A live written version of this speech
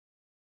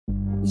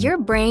Your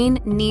brain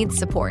needs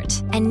support,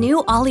 and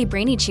new Ollie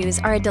Brainy Chews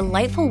are a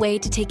delightful way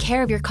to take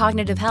care of your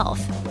cognitive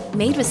health.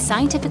 Made with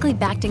scientifically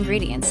backed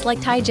ingredients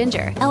like Thai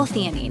ginger,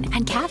 L-theanine,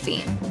 and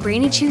caffeine,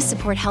 Brainy Chews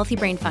support healthy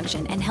brain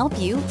function and help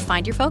you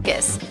find your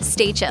focus,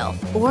 stay chill,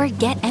 or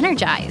get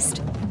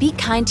energized. Be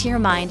kind to your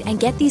mind and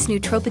get these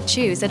nootropic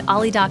chews at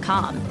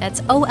ollie.com.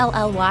 That's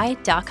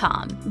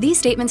OLLY.com. These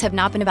statements have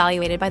not been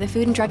evaluated by the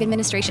Food and Drug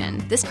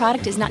Administration. This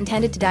product is not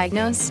intended to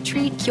diagnose,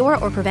 treat, cure,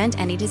 or prevent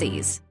any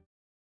disease.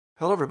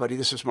 Hello, everybody.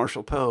 This is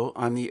Marshall Poe.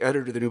 I'm the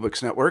editor of the New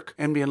Books Network.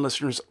 NBN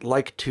listeners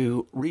like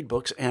to read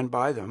books and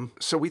buy them.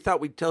 So we thought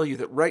we'd tell you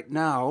that right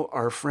now,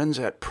 our friends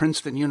at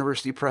Princeton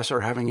University Press are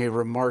having a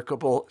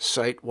remarkable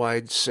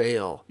site-wide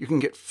sale. You can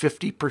get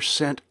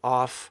 50%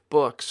 off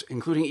books,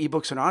 including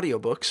ebooks and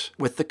audiobooks,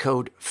 with the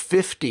code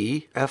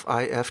 50,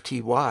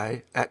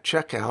 F-I-F-T-Y, at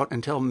checkout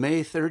until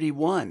May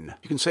 31.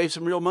 You can save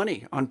some real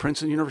money on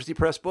Princeton University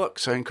Press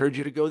books. I encourage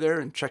you to go there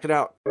and check it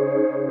out.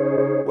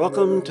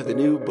 Welcome to the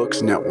New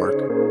Books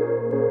Network.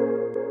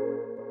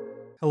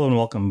 Hello and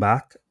welcome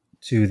back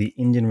to the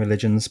Indian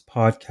Religions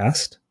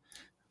Podcast.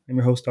 I'm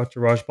your host, Dr.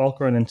 Raj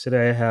Balkaran, and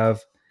today I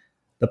have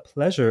the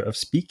pleasure of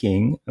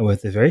speaking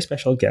with a very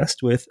special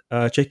guest, with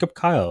Jacob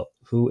Kyle,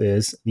 who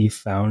is the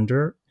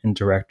founder and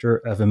director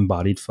of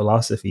Embodied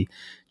Philosophy.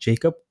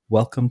 Jacob,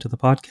 welcome to the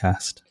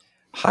podcast.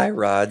 Hi,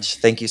 Raj.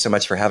 Thank you so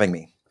much for having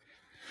me.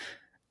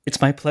 It's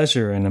my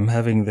pleasure, and I'm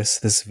having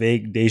this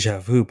vague deja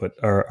vu, but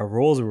our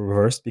roles are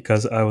reversed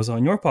because I was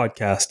on your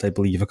podcast, I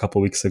believe, a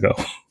couple weeks ago.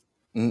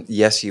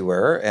 Yes, you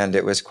were, and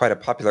it was quite a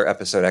popular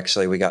episode,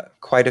 actually. We got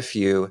quite a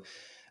few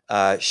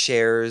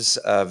shares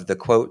of the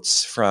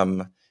quotes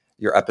from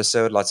your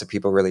episode. Lots of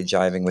people really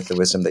jiving with the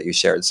wisdom that you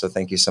shared, so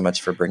thank you so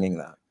much for bringing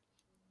that.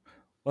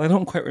 Well, I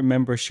don't quite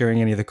remember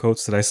sharing any of the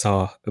quotes that I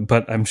saw,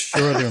 but I'm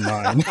sure they're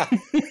mine.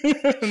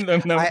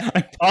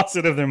 I'm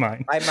positive they're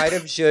mine. I might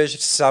have judged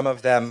some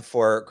of them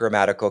for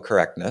grammatical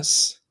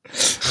correctness.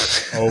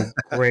 Oh,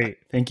 great.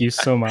 Thank you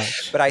so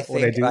much. But I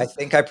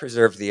think I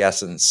preserved the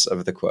essence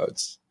of the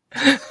quotes.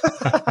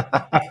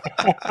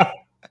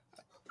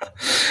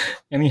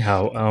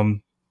 Anyhow,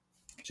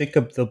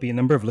 Jacob, there'll be a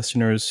number of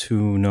listeners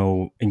who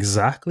know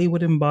exactly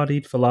what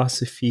embodied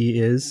philosophy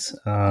is,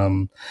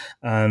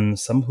 and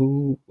some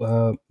who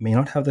may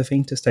not have the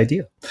faintest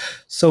idea.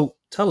 So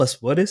tell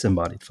us, what is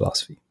embodied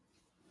philosophy?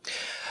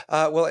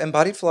 Well,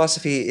 Embodied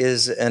Philosophy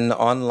is an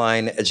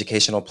online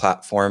educational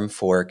platform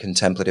for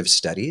contemplative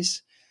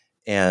studies,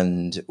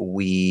 and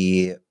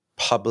we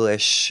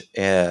publish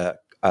a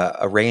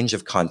range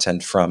of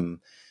content from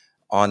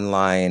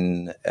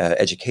online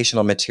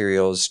educational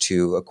materials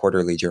to a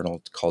quarterly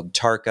journal called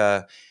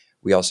Tarka.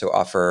 We also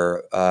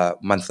offer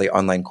monthly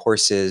online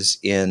courses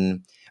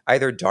in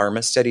either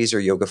Dharma studies or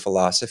yoga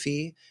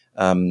philosophy.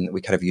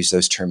 We kind of use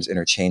those terms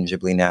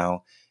interchangeably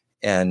now.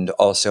 And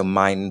also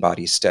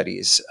mind-body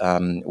studies,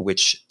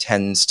 which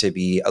tends to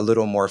be a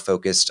little more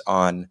focused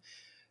on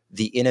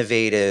the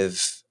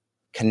innovative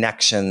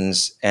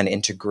connections and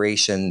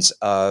integrations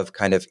of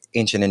kind of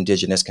ancient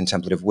indigenous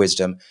contemplative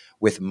wisdom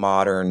with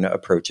modern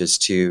approaches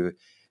to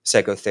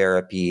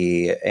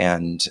psychotherapy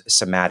and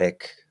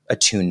somatic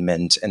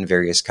attunement and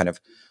various kind of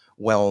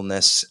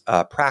wellness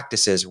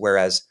practices,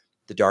 whereas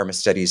the Dharma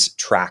studies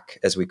track,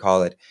 as we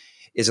call it,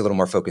 is a little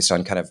more focused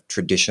on kind of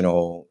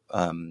traditional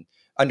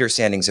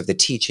understandings of the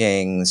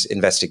teachings,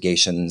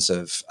 investigations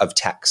of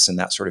texts and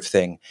that sort of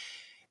thing.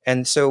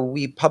 And so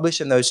we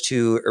publish in those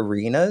two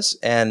arenas,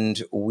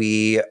 and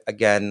we,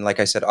 again, like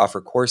I said,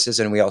 offer courses,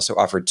 and we also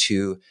offer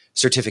 2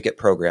 certificate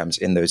programs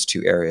in those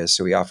 2 areas.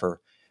 So we offer,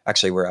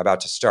 actually, we're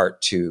about to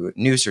start 2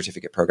 new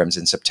certificate programs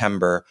in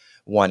September,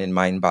 one in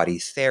mind-body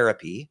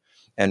therapy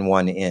and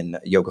one in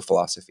yoga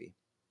philosophy.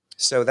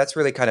 So that's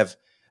really kind of,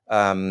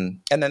 and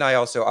then I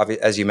also,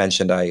 as you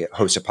mentioned, I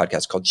host a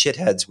podcast called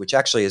Shitheads, which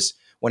actually is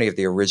one of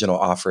the original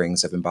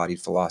offerings of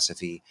Embodied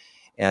Philosophy.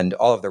 And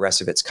all of the rest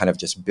of it's kind of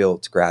just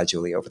built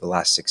gradually over the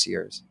last 6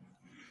 years.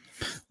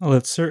 Well,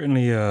 it's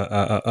certainly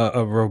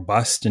a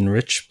robust and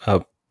rich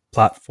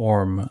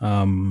platform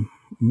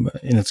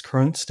in its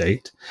current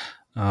state.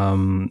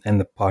 And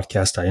the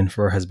podcast, I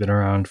infer, has been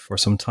around for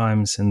some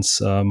time,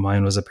 since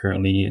mine was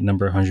apparently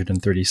number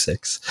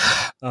 136.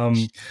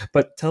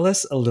 But tell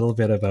us a little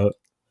bit about,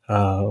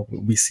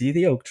 we see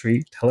the oak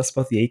tree. Tell us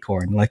about the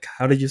acorn. Like,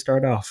 how did you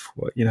start off?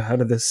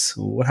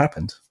 What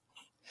happened?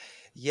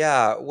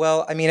 Yeah,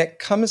 well, I mean, it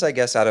comes, I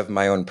guess, out of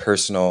my own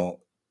personal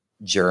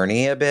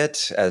journey a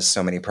bit, as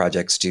so many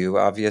projects do,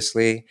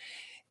 obviously.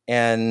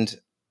 And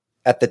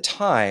at the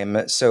time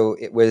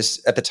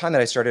that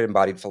I started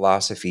Embodied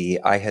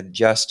Philosophy, I had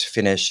just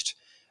finished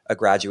a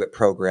graduate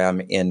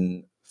program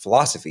in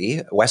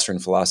philosophy, Western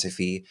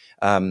philosophy,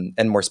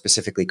 and more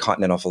specifically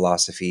continental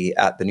philosophy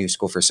at the New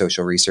School for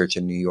Social Research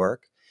in New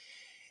York.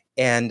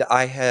 And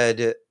I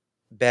had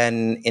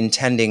been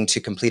intending to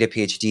complete a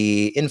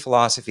PhD in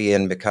philosophy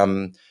and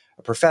become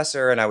a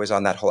professor, and I was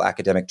on that whole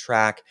academic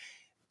track.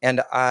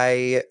 And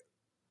I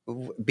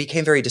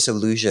became very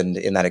disillusioned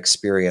in that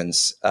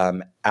experience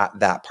in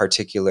that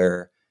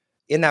particular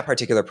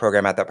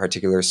program at that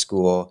particular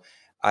school.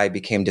 I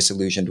became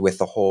disillusioned with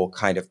the whole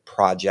kind of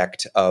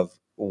project of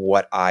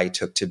what I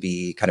took to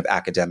be kind of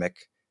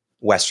academic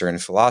Western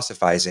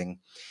philosophizing.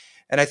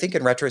 And I think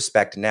in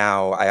retrospect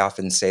now, I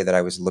often say that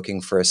I was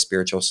looking for a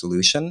spiritual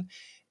solution,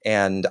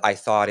 and I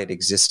thought it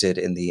existed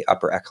in the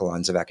upper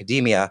echelons of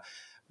academia,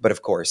 but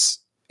of course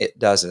it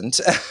doesn't,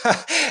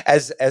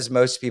 as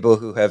most people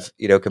who have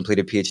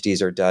completed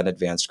PhDs or done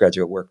advanced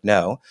graduate work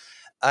know.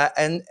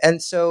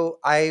 And so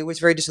I was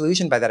very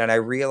disillusioned by that, and I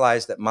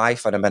realized that my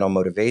fundamental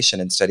motivation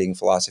in studying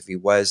philosophy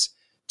was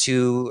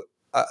to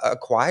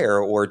acquire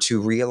or to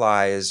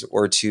realize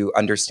or to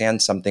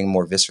understand something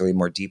more viscerally,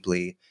 more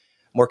deeply,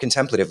 more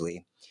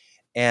contemplatively.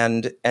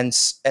 And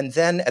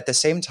then at the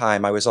same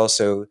time, I was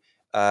also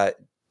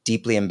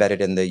deeply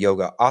embedded in the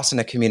yoga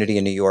asana community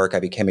in New York. I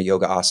became a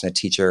yoga asana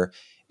teacher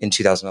in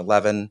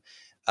 2011.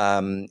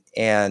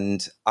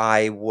 And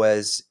I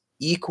was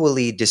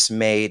equally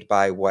dismayed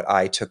by what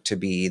I took to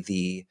be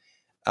the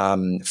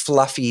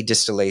fluffy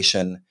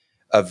distillation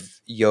of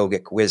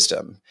yogic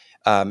wisdom,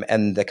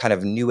 and the kind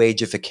of new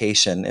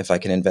ageification, if I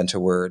can invent a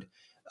word,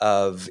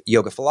 of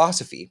yoga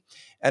philosophy.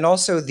 And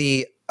also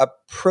the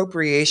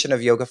appropriation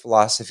of yoga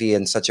philosophy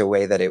in such a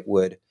way that it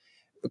would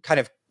kind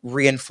of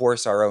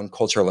reinforce our own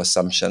cultural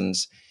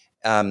assumptions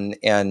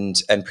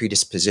and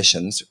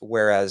predispositions.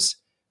 Whereas,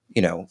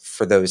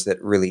 for those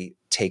that really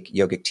take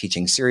yogic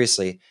teaching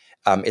seriously,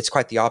 it's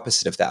quite the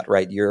opposite of that,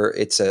 right?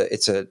 It's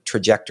a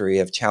trajectory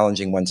of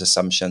challenging one's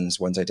assumptions,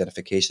 one's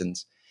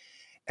identifications.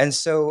 And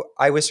so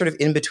I was sort of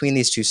in between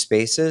these two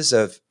spaces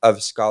of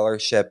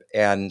scholarship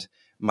and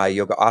my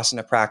yoga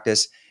asana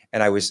practice.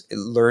 And I was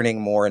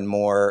learning more and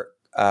more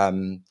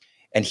and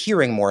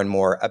hearing more and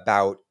more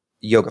about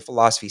yoga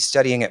philosophy,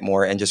 studying it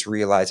more, and just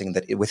realizing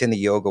that within the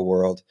yoga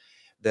world,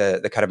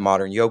 the kind of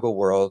modern yoga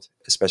world,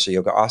 especially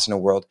yoga asana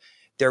world,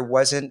 there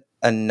wasn't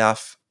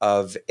enough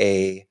of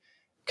a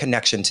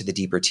connection to the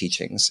deeper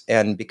teachings.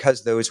 And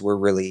because those were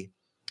really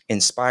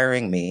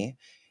inspiring me,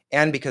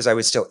 and because I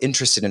was still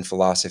interested in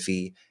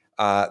philosophy,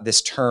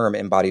 this term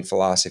embodied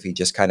philosophy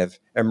just kind of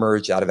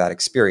emerged out of that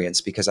experience,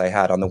 because I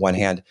had, on the one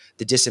hand,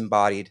 the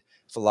disembodied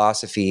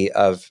philosophy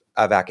of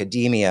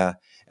academia,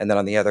 and then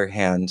on the other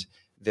hand,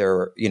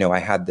 I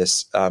had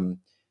this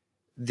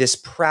this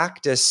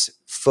practice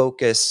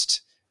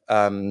focused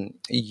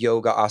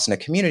yoga asana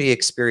community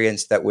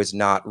experience that was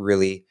not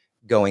really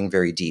going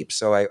very deep.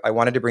 So I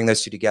wanted to bring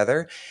those two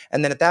together.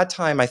 And then at that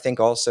time, I think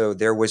also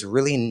there was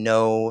really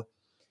no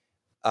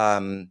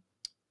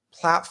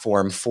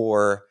platform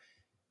for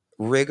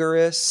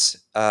rigorous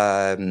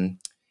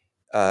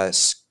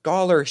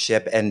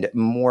scholarship and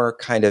more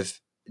kind of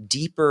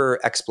deeper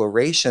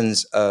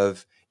explorations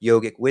of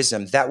yogic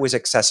wisdom that was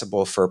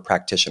accessible for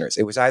practitioners.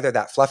 It was either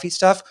that fluffy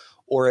stuff,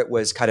 or it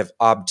was kind of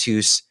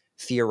obtuse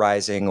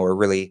theorizing, or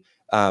really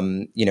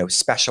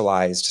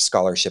specialized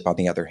scholarship on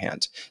the other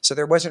hand. So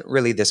there wasn't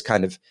really this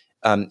kind of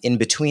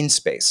in-between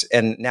space.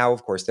 And now,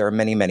 of course, there are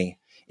many, many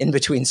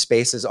in-between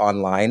spaces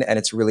online, and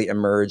it's really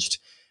emerged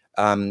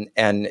and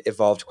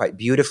evolved quite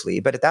beautifully.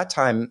 But at that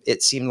time,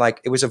 it seemed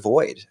like it was a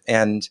void.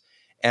 And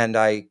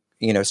I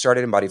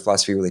started embodied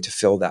philosophy really to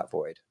fill that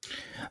void.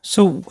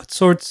 So what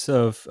sorts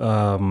of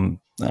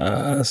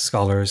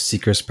scholars,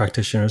 seekers,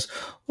 practitioners,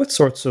 what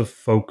sorts of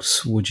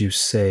folks would you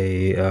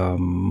say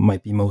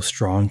might be most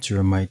drawn to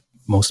or might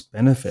most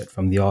benefit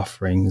from the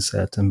offerings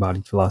at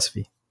embodied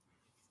philosophy?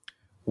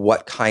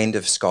 What kind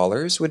of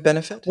scholars would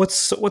benefit? What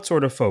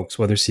sort of folks,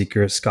 whether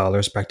seekers,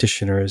 scholars,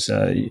 practitioners?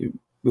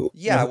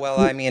 Well,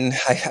 I mean,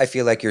 I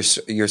feel like you're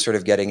sort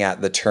of getting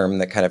at the term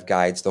that kind of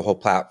guides the whole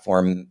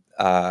platform,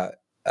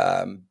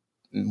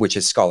 which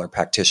is scholar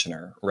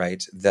practitioner,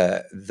 right?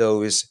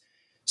 Those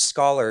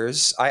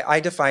scholars, I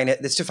define it.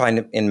 It's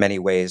defined in many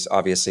ways,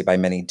 obviously, by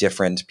many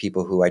different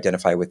people who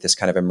identify with this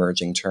kind of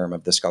emerging term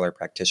of the scholar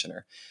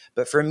practitioner.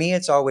 But for me,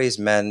 it's always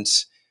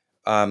meant,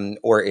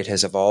 or it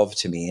has evolved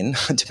to mean,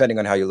 depending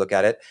on how you look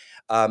at it,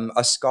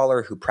 a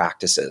scholar who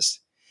practices.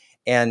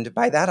 And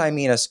by that, I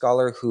mean a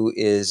scholar who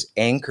is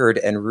anchored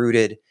and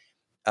rooted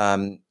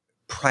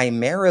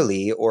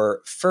primarily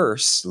or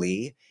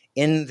firstly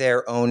in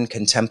their own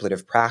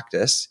contemplative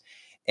practice.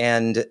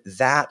 And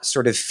that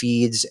sort of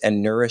feeds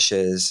and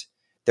nourishes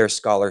their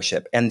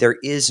scholarship. And there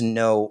is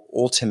no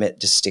ultimate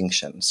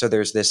distinction. So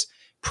there's this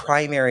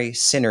primary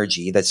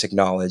synergy that's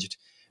acknowledged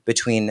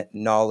between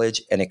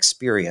knowledge and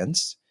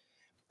experience.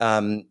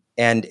 And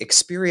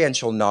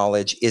experiential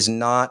knowledge is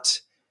not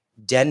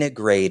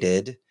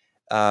denigrated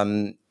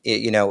in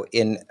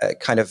a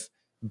kind of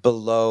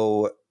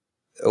below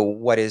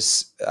what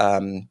is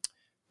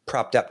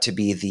propped up to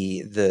be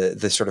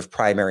the sort of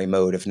primary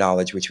mode of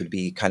knowledge, which would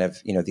be kind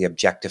of the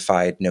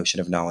objectified notion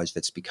of knowledge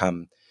that's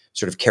become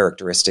sort of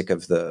characteristic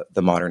of the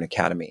modern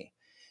academy.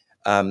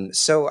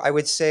 So I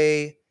would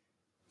say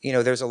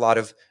there's a lot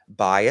of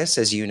bias,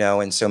 as you know,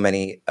 and so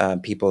many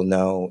people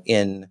know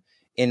in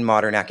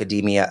modern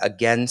academia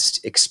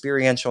against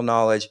experiential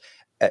knowledge.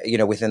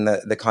 Within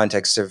the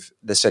context of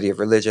the study of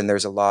religion,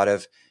 there's a lot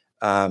of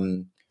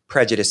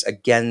prejudice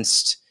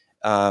against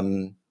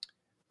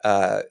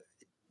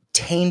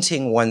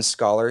tainting one's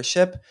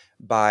scholarship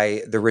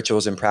by the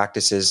rituals and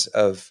practices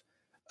of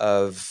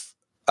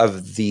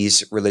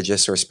these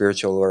religious or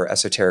spiritual or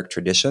esoteric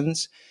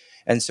traditions.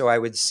 And so I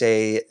would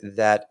say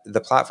that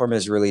the platform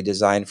is really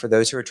designed for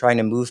those who are trying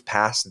to move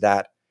past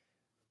that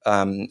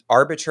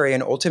arbitrary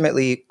and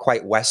ultimately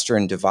quite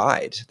Western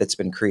divide that's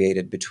been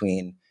created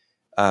between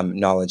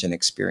knowledge and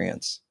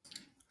experience.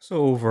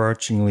 So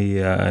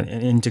overarchingly, an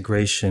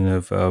integration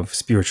of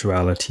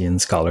spirituality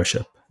and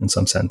scholarship in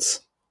some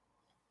sense.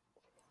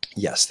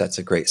 Yes, that's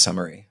a great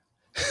summary.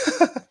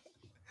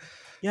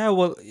 Yeah,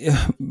 well,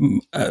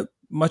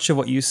 much of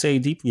what you say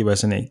deeply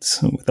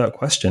resonates without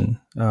question.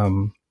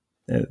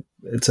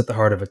 It's at the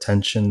heart of a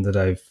tension that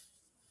I've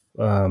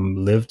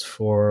lived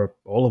for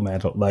all of my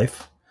adult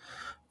life,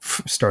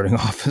 starting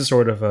off as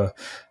sort of a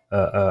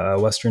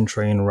Western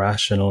trained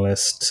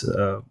rationalist,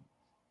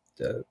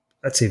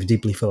 I'd say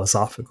deeply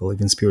philosophical,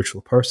 even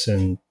spiritual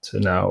person, to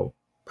now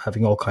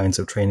having all kinds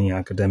of training,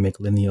 academic,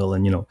 lineal,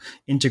 and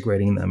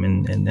integrating them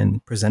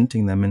and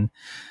presenting them.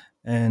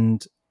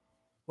 And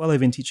while I've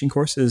been teaching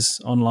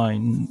courses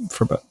online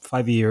for about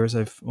 5 years,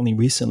 I've only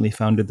recently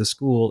founded the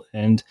school,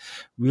 and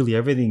really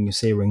everything you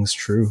say rings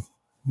true.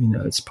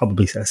 It's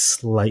probably a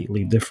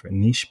slightly different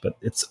niche, but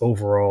it's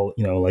overall,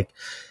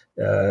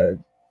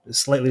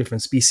 slightly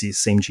different species,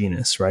 same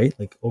genus, right?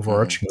 Like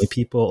overarchingly,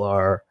 people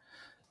are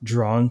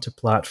drawn to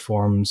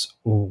platforms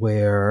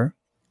where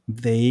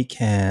they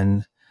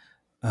can,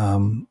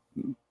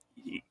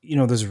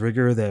 there's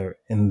rigor there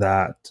in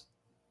that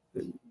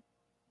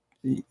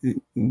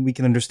we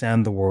can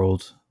understand the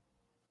world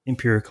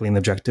empirically and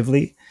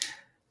objectively,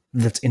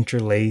 that's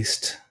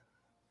interlaced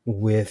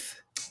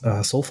with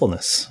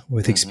soulfulness,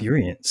 with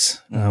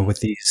experience,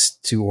 with these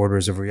two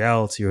orders of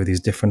reality or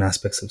these different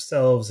aspects of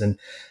selves.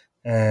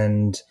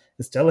 And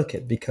it's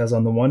delicate because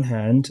on the one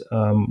hand,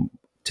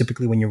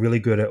 typically when you're really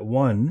good at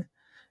one,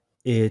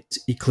 it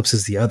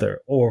eclipses the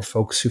other. Or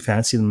folks who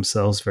fancy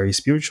themselves very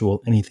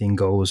spiritual, anything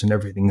goes and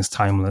everything is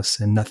timeless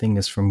and nothing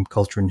is from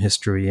culture and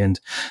history, and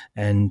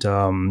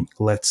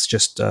let's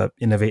just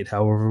innovate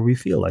however we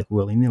feel like,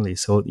 willy-nilly.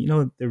 So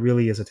there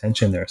really is a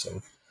tension there.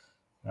 So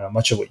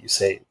much of what you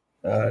say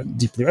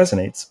deeply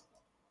resonates.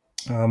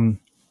 Tell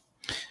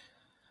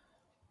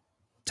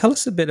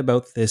us a bit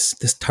about this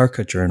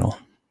Tarka journal.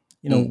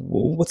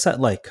 What's that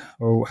like,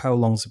 or how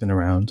long has it been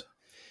around?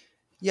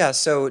 Yeah,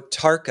 so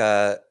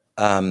Tarka,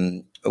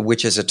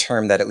 which is a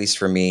term that, at least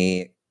for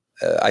me,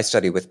 I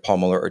study with Paul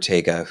Muller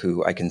Ortega,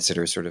 who I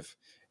consider sort of,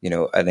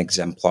 an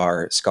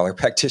exemplar scholar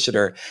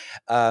practitioner,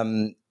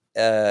 or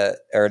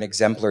an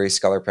exemplary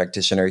scholar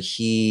practitioner.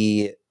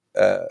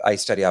 I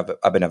study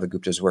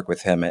Abhinavagupta's work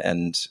with him,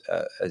 and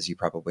as you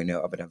probably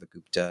know,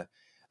 Abhinavagupta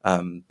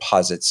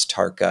posits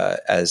Tarka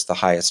as the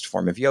highest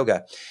form of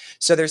yoga.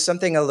 So there's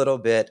something a little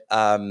bit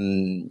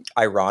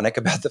ironic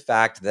about the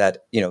fact that,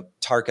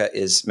 Tarka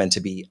is meant to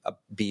be a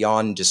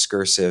beyond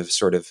discursive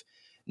sort of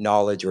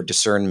knowledge or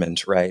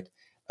discernment, right?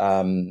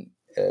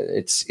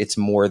 It's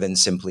more than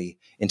simply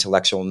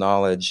intellectual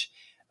knowledge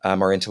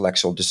or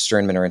intellectual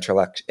discernment or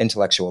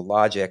intellectual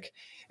logic.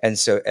 And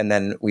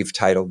then we've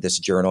titled this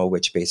journal,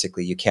 which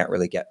basically you can't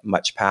really get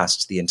much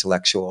past the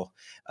intellectual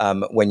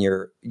when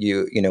you're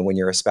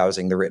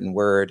espousing the written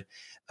word.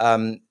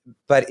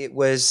 But it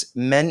was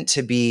meant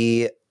to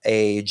be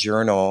a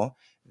journal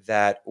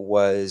that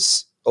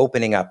was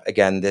opening up,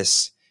 again,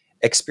 this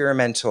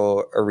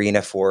experimental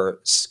arena for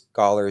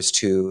scholars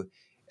to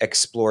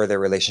explore their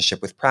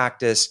relationship with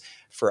practice,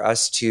 for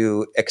us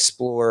to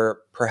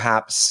explore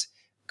perhaps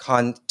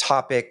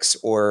topics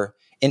or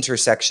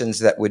intersections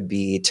that would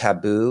be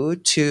taboo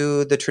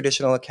to the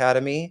traditional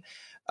academy,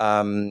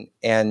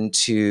 and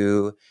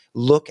to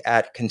look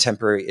at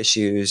contemporary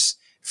issues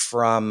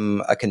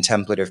from a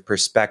contemplative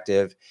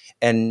perspective,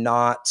 and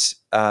not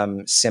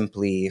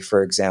simply,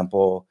 for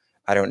example,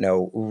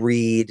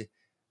 read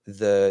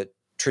the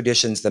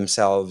traditions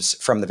themselves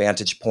from the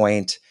vantage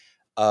point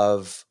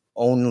of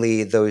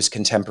only those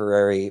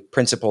contemporary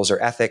principles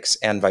or ethics,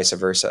 and vice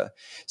versa.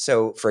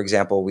 So, for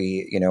example,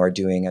 we are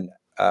doing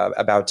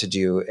about to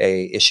do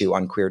a issue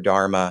on queer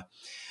dharma,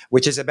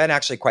 which has been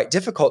actually quite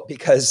difficult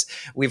because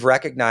we've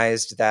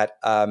recognized that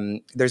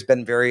there's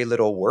been very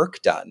little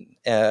work done,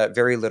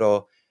 very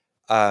little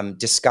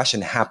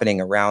discussion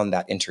happening around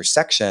that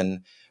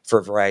intersection for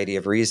a variety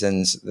of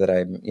reasons that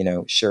I'm,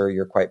 sure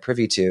you're quite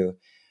privy to.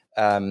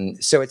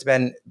 So it's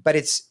been, but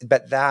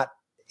that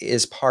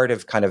is part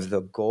of kind of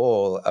the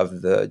goal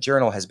of the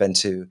journal, has been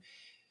to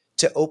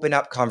open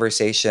up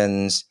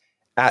conversations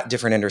at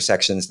different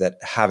intersections that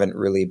haven't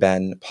really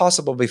been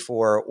possible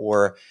before,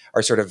 or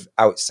are sort of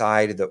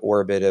outside the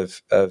orbit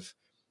of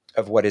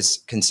what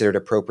is considered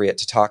appropriate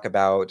to talk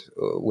about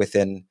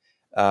within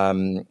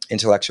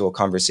intellectual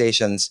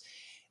conversations,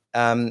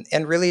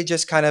 and really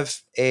just kind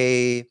of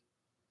an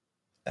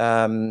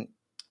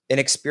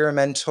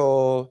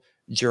experimental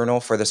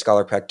journal for the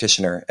scholar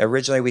practitioner.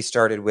 Originally, we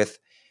started with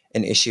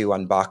an issue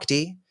on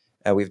bhakti.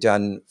 We've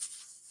done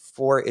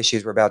 4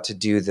 issues. We're about to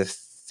do the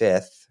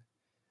 5th.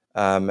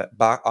 On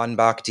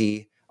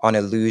bhakti, on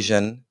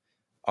illusion,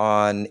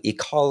 on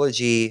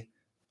ecology,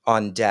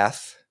 on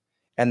death,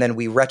 And then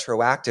we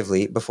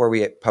retroactively, before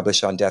we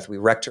publish on death, we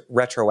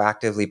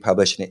retroactively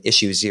publish an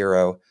issue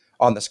 0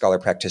 on the Scholar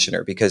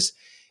Practitioner, because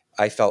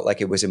I felt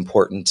like it was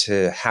important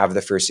to have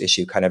the first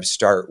issue kind of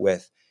start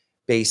with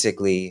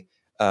basically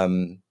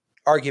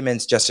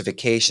arguments,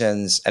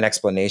 justifications, and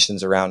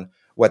explanations around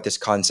what this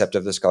concept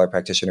of the Scholar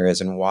Practitioner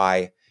is and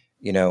why,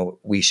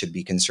 we should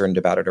be concerned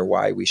about it, or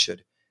why we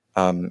should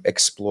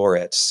explore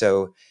it.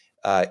 So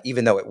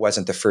even though it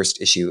wasn't the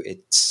first issue,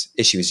 it's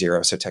issue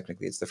 0. So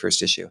technically it's the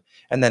first issue.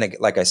 And then,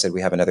 like I said,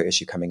 we have another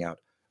issue coming out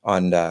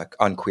on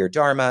queer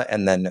Dharma.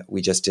 And then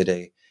we just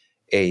did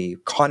a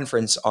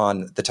conference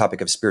on the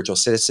topic of spiritual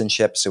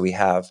citizenship. So we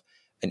have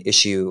an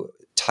issue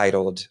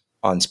titled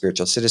on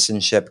spiritual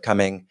citizenship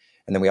coming.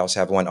 And then we also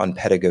have one on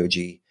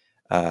pedagogy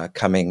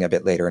coming a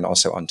bit later, and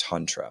also on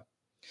Tantra.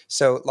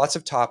 So lots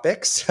of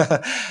topics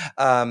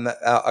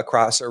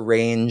across a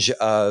range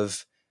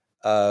of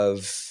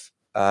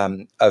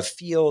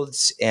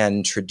fields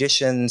and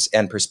traditions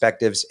and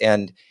perspectives.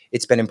 And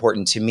it's been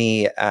important to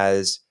me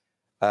as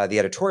the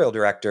editorial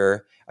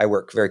director. I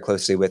work very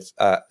closely with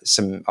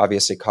some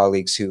obviously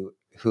colleagues who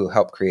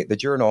help create the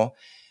journal.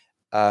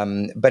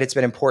 But it's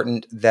been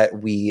important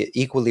that we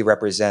equally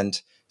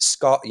represent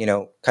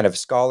kind of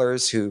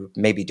scholars who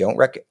maybe don't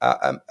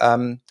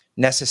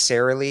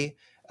necessarily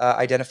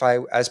identify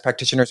as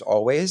practitioners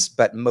always,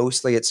 but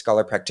mostly it's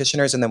scholar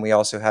practitioners. And then we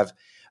also have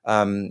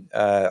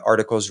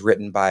articles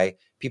written by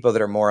people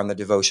that are more on the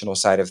devotional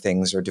side of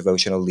things, or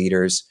devotional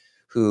leaders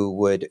who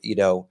would,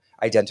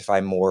 identify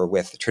more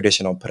with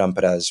traditional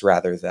paramparas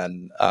rather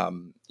than,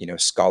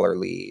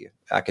 scholarly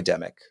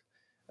academic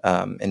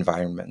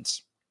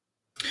environments.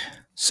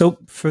 So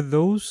for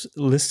those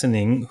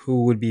listening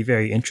who would be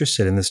very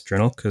interested in this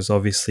journal, because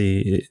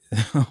obviously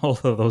all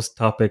of those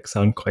topics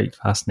sound quite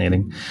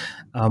fascinating,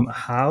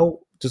 how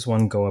does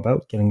one go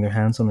about getting their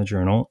hands on the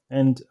journal?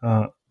 And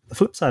the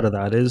flip side of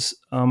that is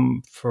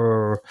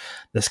for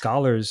the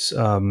scholars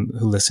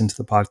who listen to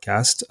the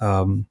podcast,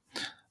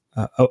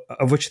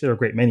 of which there are a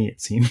great many,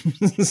 it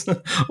seems,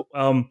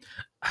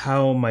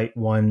 how might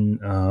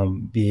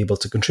one be able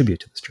to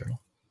contribute to this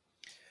journal?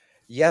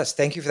 Yes,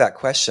 thank you for that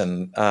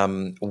question.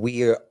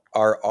 We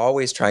are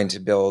always trying to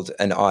build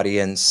an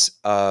audience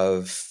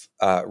of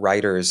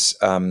writers,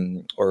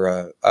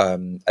 or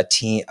a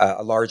team,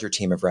 a larger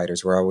team of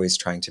writers. We're always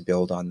trying to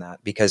build on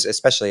that, because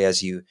especially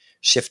as you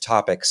shift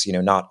topics,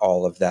 not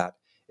all of that,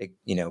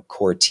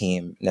 core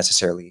team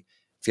necessarily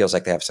feels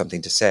like they have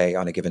something to say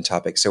on a given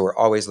topic. So we're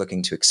always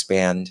looking to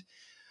expand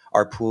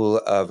our pool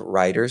of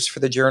writers for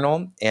the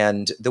journal.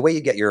 And the way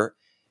you get your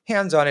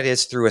hands on it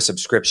is through a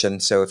subscription.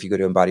 So if you go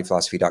to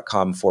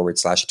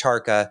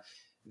embodiedphilosophy.com/Tarka,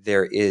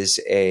 there is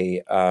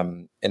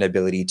an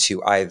ability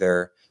to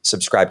either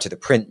subscribe to the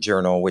print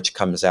journal, which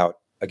comes out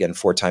again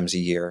 4 times a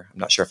year. I'm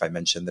not sure if I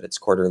mentioned that it's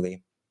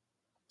quarterly.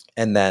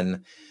 And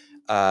then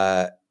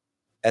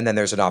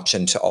there's an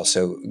option to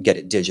also get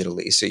it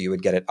digitally. So you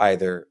would get it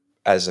either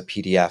as a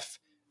PDF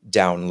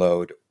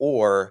download,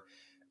 or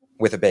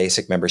with a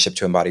basic membership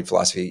to Embodied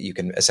Philosophy, you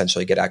can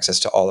essentially get access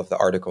to all of the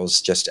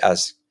articles just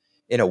as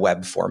in a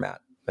web format,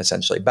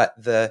 essentially. But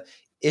the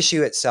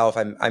issue itself,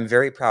 I'm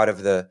very proud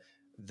of the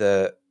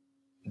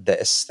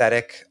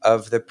aesthetic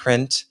of the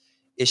print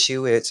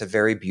issue. It's a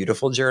very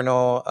beautiful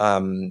journal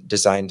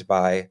designed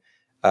by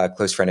a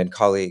close friend and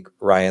colleague,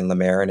 Ryan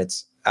Lemaire, and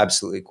it's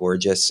absolutely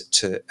gorgeous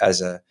as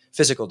a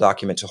physical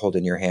document to hold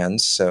in your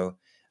hands. So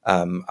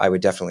I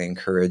would definitely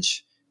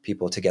encourage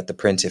people to get the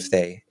print if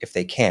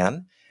they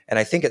can. And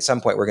I think at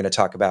some point we're going to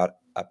talk about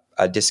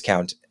a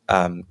discount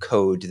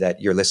code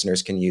that your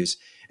listeners can use,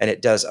 and it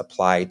does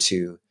apply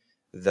to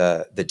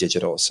the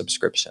digital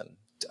subscription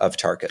of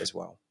Tarka as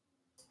well.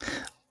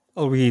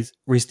 I'll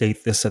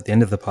restate this at the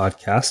end of the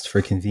podcast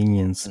for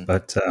convenience,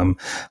 but I'll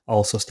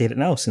also state it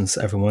now since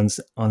everyone's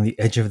on the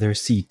edge of their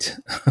seat.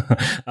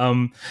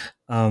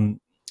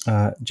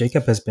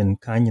 Jacob has been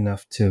kind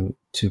enough to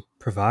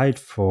provide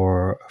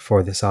for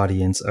this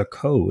audience a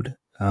code,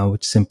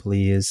 which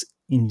simply is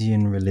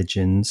Indian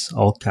Religions,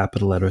 all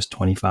capital letters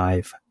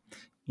 25.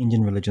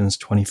 Indian Religions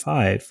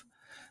 25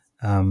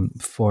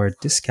 for a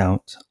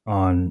discount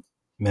on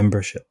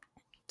membership.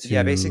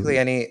 Yeah, basically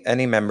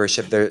any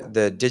membership.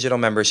 The digital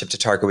membership to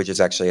Tarka, which is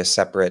actually a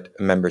separate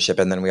membership,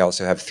 and then we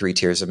also have 3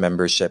 tiers of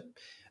membership: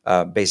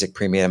 basic,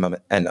 premium,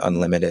 and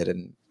unlimited.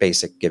 And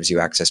basic gives you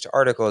access to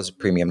articles.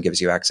 Premium gives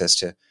you access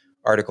to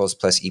articles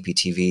plus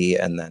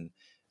EPTV, and then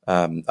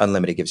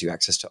unlimited gives you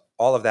access to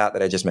all of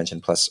that I just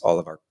mentioned, plus all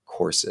of our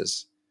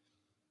courses.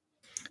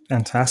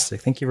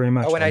 Fantastic. Thank you very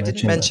much. Oh, and I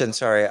didn't mention,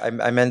 sorry,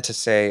 I meant to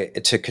say,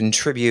 to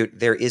contribute,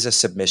 there is a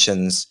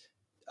submissions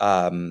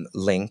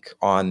link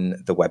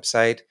on the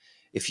website.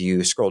 If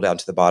you scroll down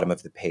to the bottom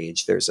of the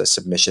page, there's a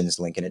submissions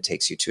link, and it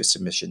takes you to a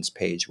submissions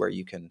page where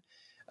you can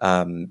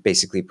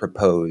basically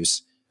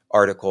propose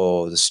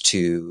articles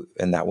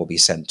and that will be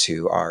sent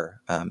to our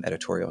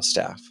editorial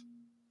staff.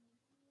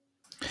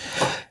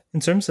 In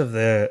terms of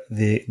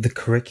the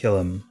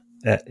curriculum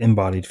at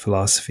Embodied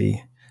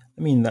Philosophy,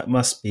 I mean, that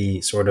must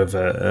be sort of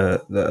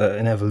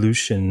an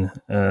evolution,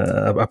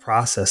 a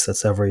process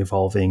that's ever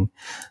evolving.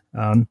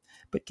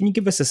 But can you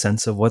give us a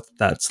sense of what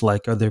that's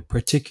like? Are there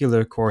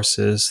particular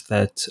courses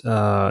that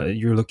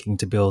you're looking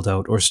to build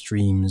out, or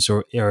streams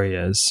or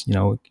areas?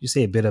 Can you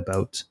say a bit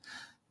about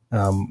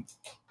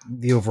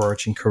the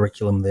overarching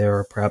curriculum there,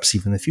 or perhaps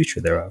even the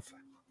future thereof?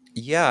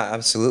 Yeah,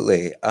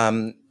 absolutely.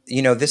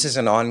 This is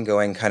an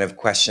ongoing kind of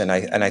question,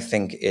 and I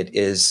think it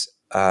is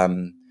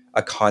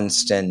a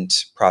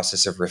constant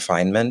process of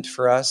refinement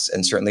for us,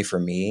 and certainly for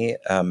me,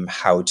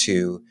 how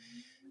to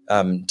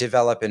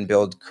develop and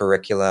build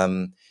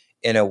curriculum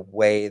in a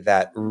way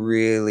that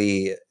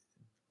really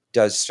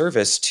does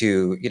service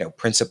to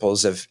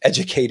principles of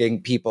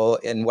educating people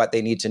in what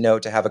they need to know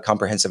to have a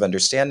comprehensive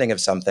understanding of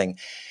something,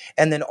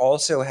 and then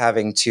also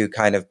having to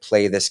kind of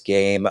play this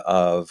game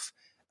of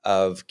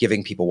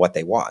giving people what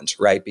they want,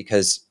 right?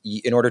 Because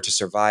in order to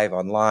survive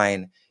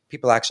online,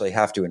 people actually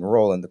have to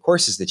enroll in the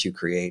courses that you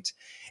create,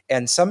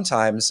 and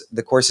sometimes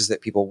the courses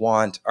that people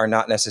want are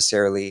not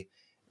necessarily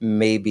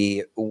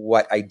maybe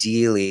what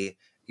ideally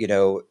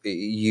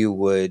you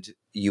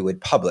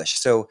would publish.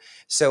 So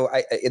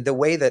the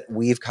way that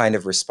we've kind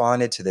of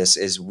responded to this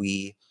is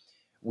we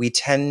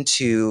tend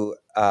to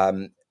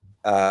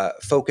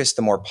focus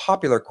the more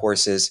popular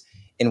courses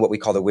in what we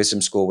call the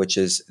Wisdom School, which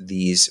is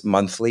these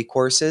monthly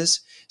courses.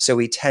 So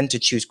we tend to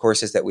choose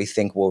courses that we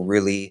think will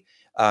really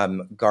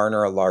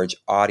garner a large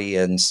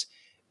audience,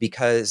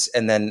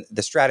 and then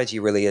the strategy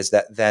really is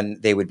that then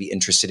they would be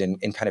interested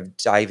in kind of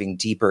diving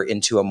deeper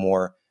into a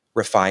more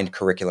refined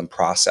curriculum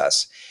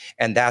process.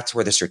 And that's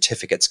where the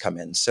certificates come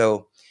in.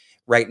 So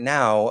right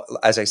now,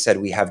 as I said,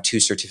 we have 2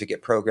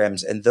 certificate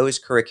programs, and those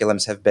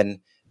curriculums have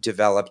been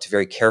developed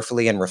very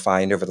carefully and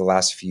refined over the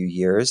last few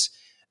years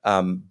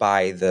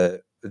by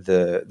the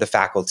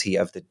faculty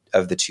of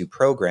the 2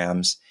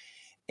 programs.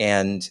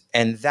 And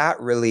that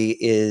really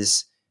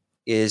is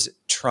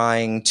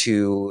trying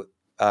to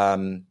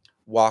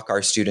walk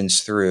our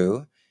students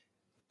through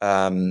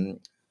from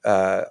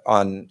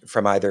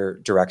either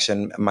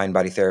direction,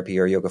 mind-body therapy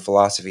or yoga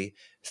philosophy,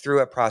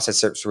 through a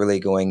process that's really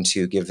going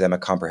to give them a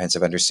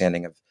comprehensive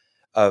understanding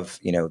of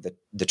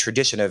the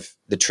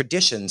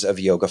traditions of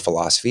yoga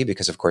philosophy,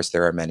 because of course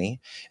there are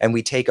many, and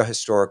we take a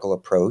historical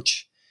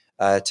approach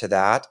to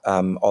that.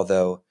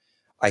 Although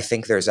I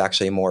think there's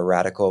actually more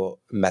radical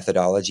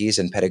methodologies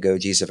and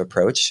pedagogies of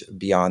approach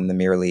beyond the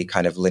merely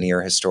kind of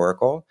linear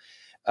historical.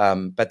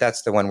 But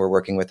that's the one we're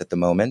working with at the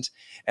moment.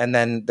 And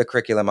then the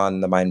curriculum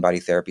on the mind-body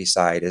therapy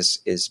side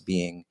is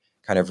being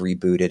kind of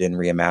rebooted and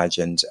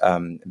reimagined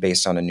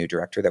based on a new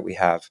director that we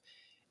have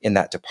in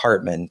that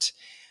department.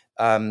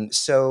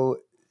 So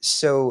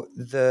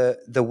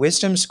the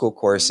Wisdom School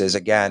courses,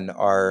 again,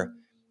 are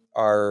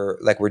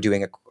like, we're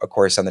doing a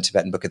course on the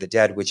Tibetan Book of the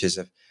Dead, which is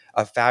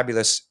a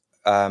fabulous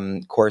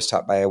course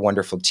taught by a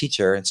wonderful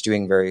teacher. It's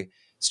doing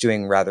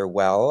rather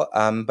well.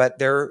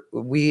 But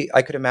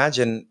I could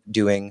imagine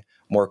doing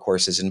more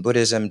courses in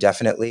Buddhism,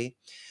 definitely.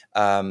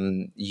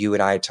 You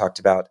and I talked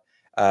about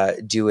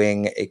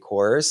doing a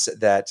course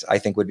that I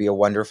think would be a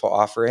wonderful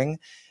offering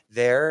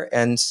there.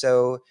 And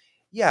so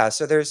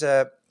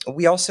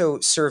we also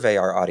survey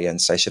our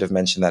audience. I should have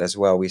mentioned that as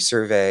well. We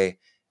survey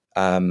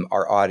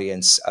our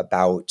audience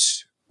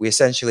we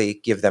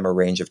essentially give them a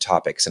range of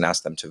topics and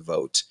ask them to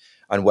vote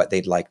on what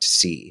they'd like to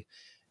see.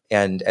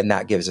 And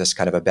that gives us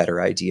kind of a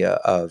better idea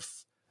of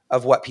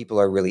what people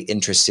are really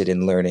interested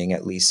in learning,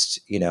 at least,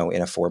 in a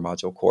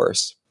 4-module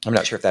course. I'm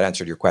not sure if that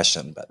answered your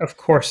question, but of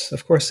course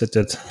it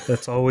did.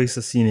 That's always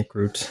the scenic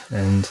route,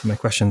 and my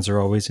questions are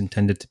always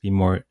intended to be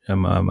more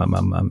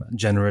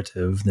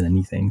generative than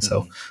anything.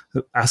 So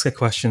ask a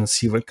question,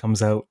 see what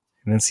comes out,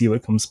 and then see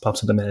what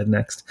pops into my head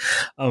next.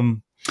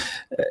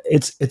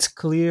 It's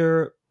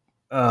clear.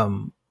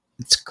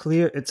 It's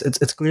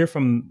clear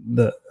from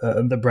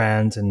the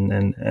brand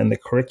and the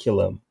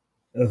curriculum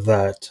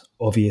that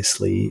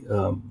obviously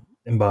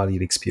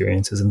embodied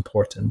experience is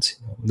important,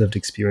 lived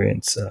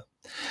experience.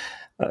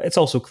 It's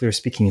also clear,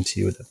 speaking to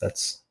you,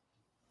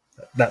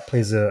 that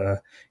plays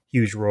a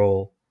huge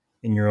role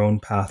in your own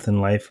path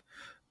in life.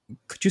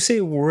 Could you say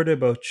a word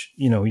about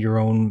your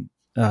own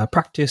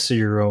practice, or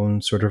your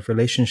own sort of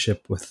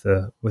relationship with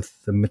the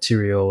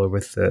material, or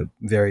with the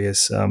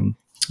various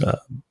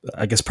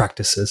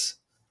practices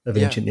of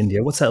ancient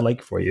India? What's that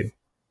like for you?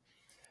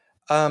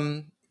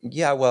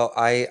 Well,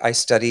 I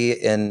study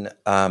in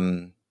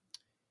a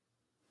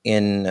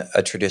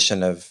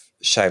tradition of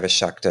Shaiva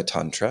Shakta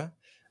Tantra.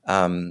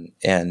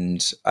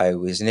 And I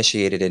was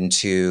initiated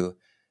into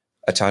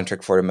a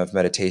tantric form of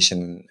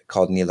meditation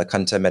called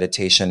Nilakanta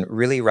meditation,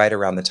 really right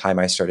around the time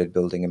I started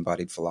building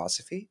embodied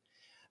philosophy.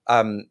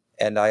 And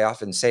I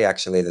often say,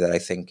 actually, that I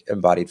think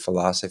embodied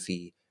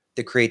philosophy,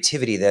 the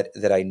creativity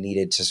that I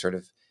needed to sort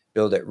of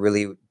build it,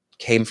 really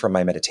came from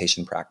my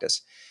meditation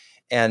practice.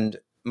 And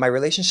my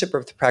relationship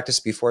with the practice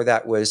before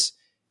that was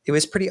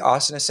pretty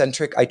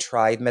asana-centric. I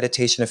tried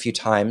meditation a few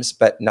times,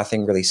 but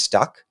nothing really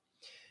stuck.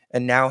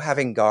 And now,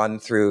 having gone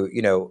through,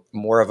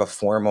 more of a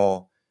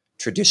formal,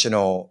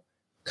 traditional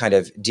kind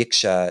of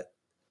diksha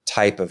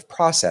type of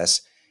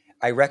process,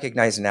 I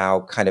recognize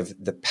now kind of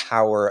the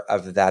power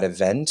of that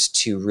event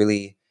to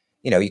really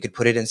you could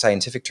put it in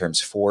scientific terms,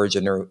 forge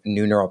a new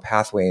neural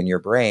pathway in your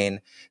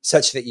brain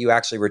such that you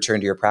actually return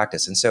to your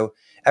practice. And so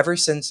ever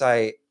since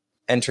I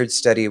entered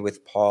study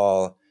with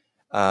Paul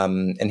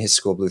in his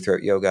school, Blue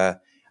Throat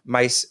Yoga,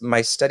 my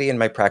study and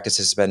my practice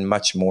has been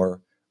much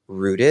more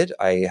rooted.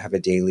 I have a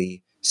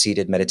daily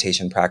seated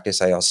meditation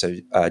practice. I also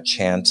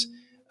chant,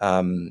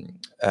 litany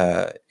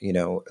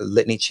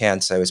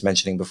chants I was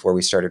mentioning before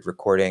we started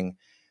recording.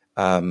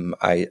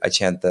 I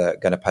chant the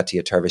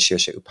Ganapati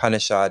Atharvashirsha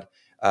Upanishad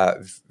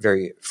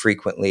very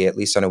frequently, at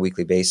least on a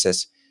weekly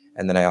basis.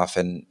 And then I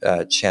often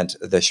chant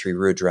the Sri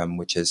Rudram,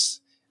 which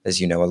is,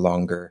 as you know, a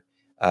longer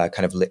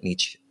kind of litany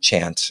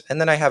chant. And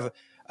then I have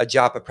a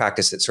japa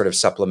practice that's sort of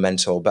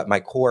supplemental, but my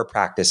core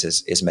practice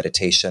is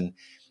meditation.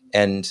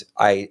 And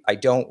I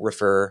don't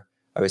refer,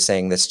 I was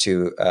saying this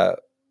to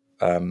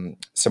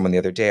someone the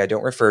other day, I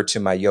don't refer to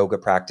my yoga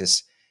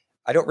practice.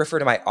 I don't refer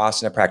to my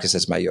asana practice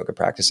as my yoga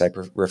practice. I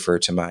refer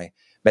to my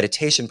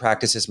meditation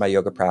practice as my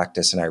yoga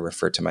practice, and I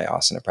refer to my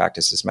asana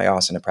practice as my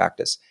asana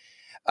practice.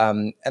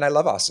 And I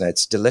love asana.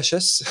 It's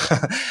delicious.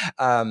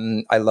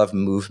 I love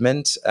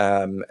movement,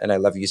 and I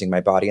love using my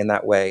body in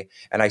that way.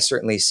 And I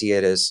certainly see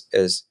it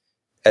as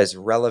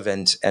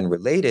relevant and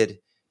related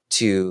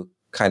to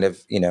kind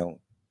of,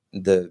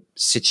 the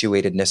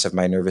situatedness of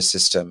my nervous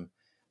system,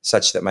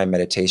 such that my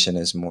meditation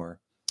is more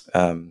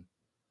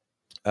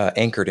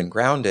anchored and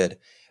grounded.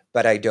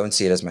 But I don't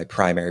see it as my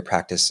primary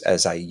practice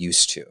as I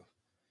used to.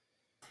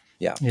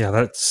 Yeah,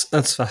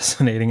 that's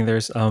fascinating.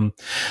 There's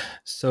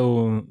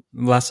so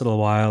the last little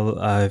while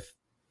I've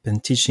been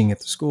teaching at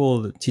the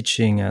school,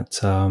 teaching at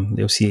the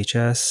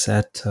OCHS,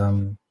 at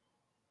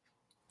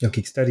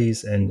yogic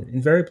studies, and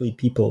invariably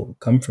people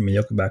come from a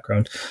yoga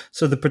background.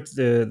 So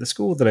the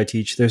school that I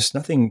teach, there's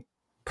nothing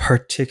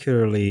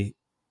particularly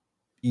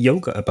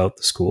yoga about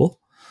the school.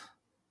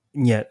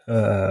 Yet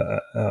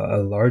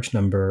a large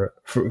number,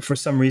 for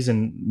some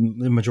reason,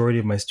 the majority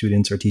of my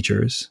students are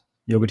teachers,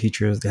 yoga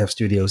teachers. They have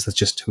studios. That's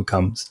just who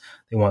comes.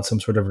 They want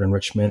some sort of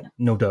enrichment,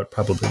 no doubt,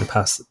 probably to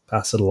pass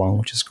it along,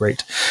 which is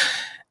great.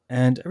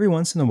 And every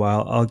once in a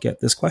while, I'll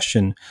get this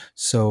question.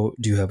 So,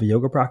 do you have a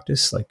yoga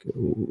practice? Like,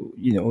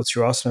 what's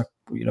your asana?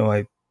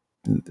 I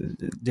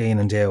day in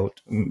and day out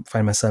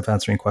find myself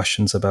answering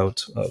questions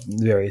about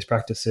various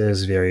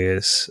practices,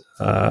 various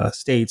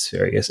states,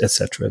 various et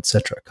cetera,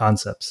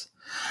 concepts.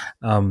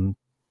 And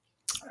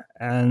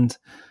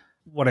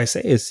what I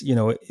say is,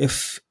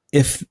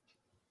 if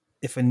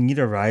a need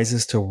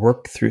arises to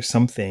work through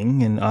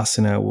something and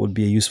asana would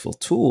be a useful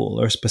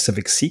tool or a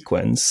specific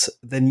sequence,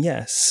 then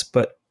yes,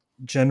 but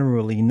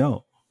generally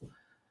no.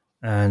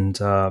 And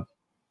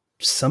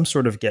some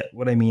sort of get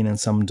what I mean and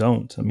some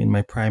don't. I mean,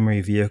 my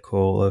primary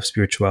vehicle of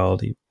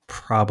spirituality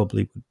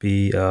probably would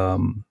be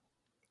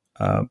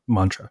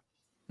mantra,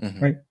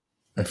 right?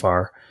 By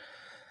far.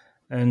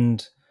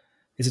 And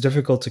it's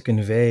difficult to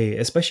convey,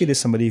 especially to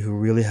somebody who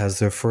really has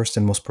their first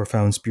and most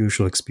profound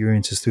spiritual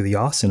experiences through the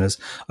asanas.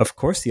 Of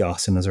course, the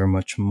asanas are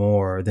much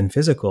more than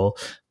physical,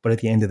 but at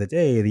the end of the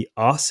day, the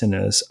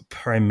asanas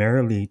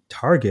primarily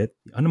target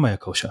the Annamaya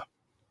kosha,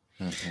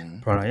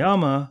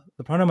 pranayama,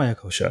 the pranamaya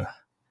kosha,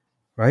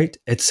 right,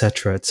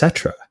 etc.,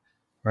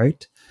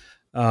 right,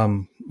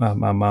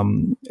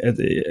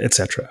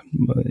 etc.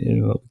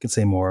 We could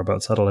say more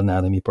about subtle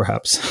anatomy,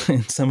 perhaps,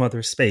 in some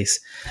other space.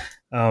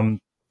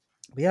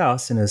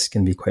 Asanas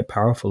can be quite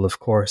powerful, of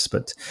course,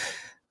 but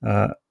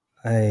but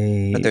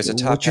there's a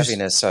top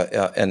heaviness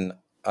in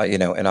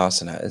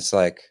asana. It's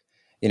like,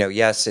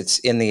 yes, it's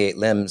in the 8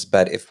 limbs,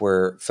 but if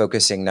we're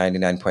focusing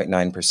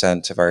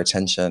 99.9% of our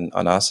attention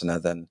on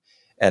asana, then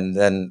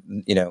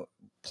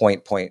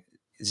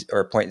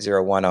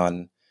 0.01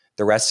 on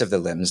the rest of the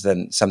limbs,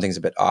 then something's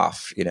a bit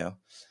off.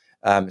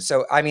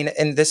 So I mean,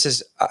 and this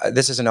is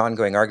an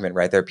ongoing argument,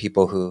 right? There are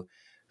people who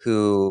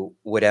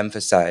would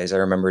emphasize, I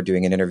remember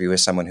doing an interview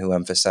with someone who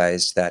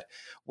emphasized that,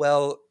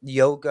 well,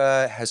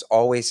 yoga has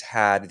always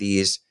had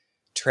these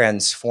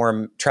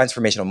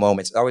transformational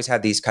moments. It always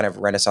had these kind of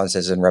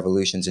renaissances and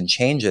revolutions and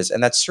changes,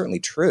 and that's certainly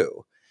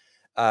true.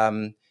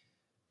 But,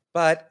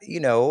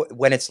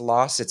 when it's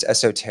lost its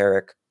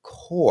esoteric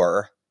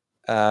core,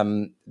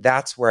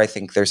 that's where I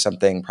think there's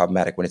something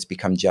problematic, when it's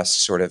become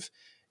just sort of,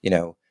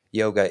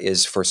 yoga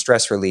is for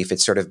stress relief.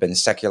 It's sort of been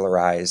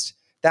secularized.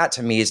 That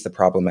to me is the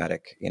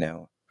problematic,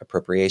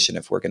 appropriation,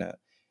 if we're going to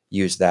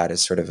use that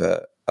as sort of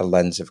a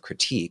lens of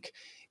critique,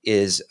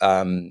 is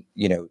anesthetizing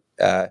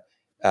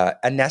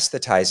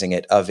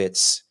it of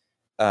its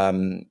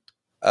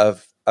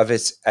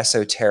its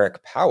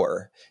esoteric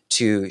power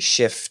to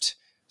shift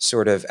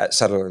sort of at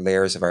subtler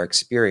layers of our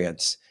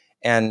experience.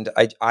 And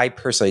I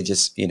personally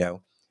just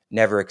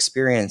never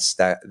experienced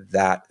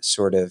that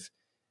sort of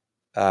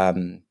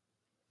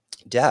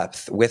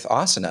depth with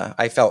asana.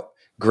 I felt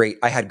great.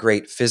 I had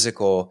great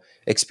physical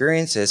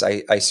experiences.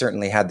 I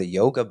certainly had the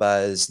yoga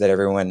buzz that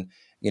everyone,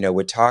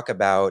 would talk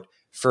about,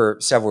 for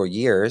several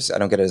years. I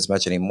don't get it as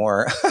much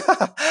anymore.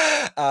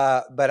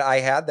 But I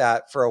had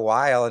that for a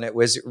while, and it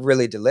was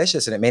really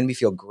delicious, and it made me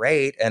feel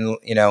great. And,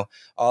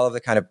 all of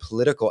the kind of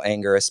political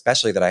anger,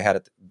 especially that I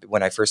had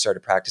when I first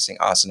started practicing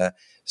asana,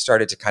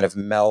 started to kind of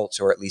melt,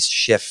 or at least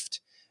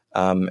shift,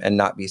 and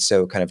not be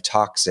so kind of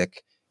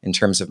toxic in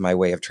terms of my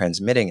way of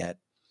transmitting it,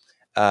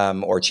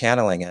 or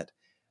channeling it.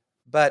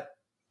 But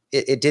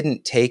it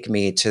didn't take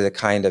me to the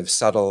kind of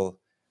subtle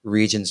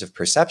regions of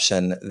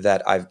perception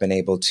that I've been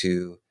able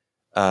to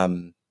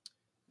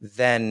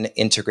then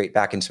integrate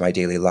back into my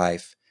daily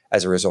life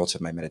as a result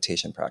of my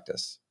meditation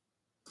practice.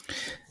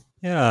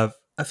 Yeah,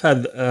 I've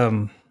had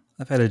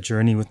a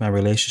journey with my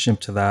relationship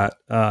to that.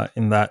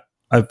 In that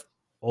I've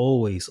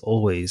always,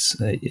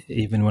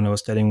 even when I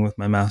was studying with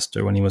my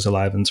master when he was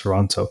alive in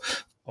Toronto,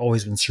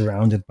 always been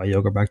surrounded by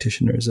yoga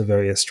practitioners of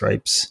various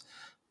stripes.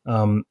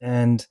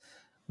 And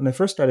when I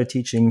first started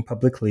teaching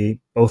publicly,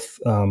 both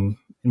in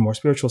more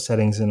spiritual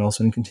settings and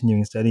also in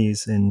continuing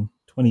studies in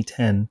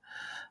 2010,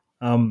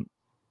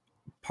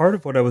 part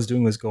of what I was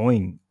doing was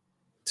going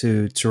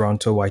to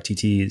Toronto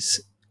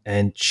YTTs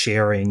and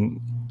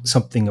sharing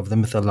something of the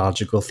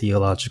mythological,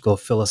 theological,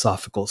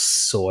 philosophical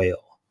soil,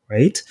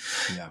 right?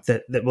 Yeah.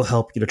 That will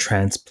help you to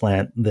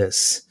transplant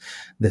this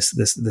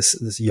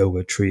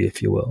yoga tree,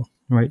 if you will,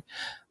 right?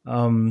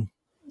 And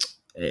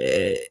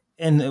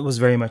it was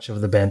very much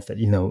of the bent that,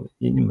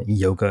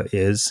 yoga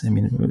is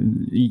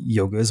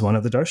one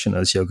of the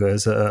darshanas. Yoga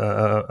is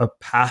a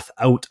path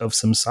out of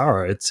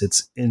samsara.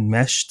 It's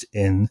enmeshed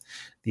in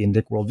the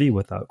Indic worldview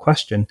without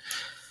question.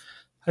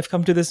 I've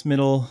come to this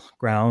middle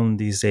ground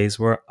these days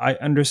where I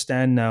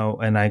understand now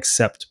and I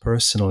accept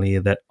personally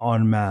that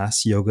en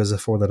masse, yoga is a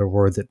 4-letter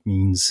word that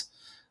means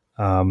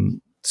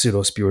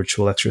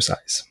pseudo-spiritual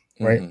exercise,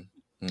 right?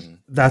 Mm-hmm. Mm-hmm.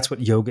 That's what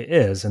yoga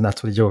is, and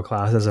that's what a yoga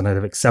class is, and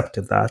I've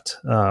accepted that.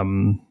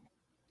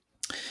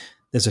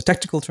 There's a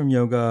technical term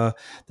yoga.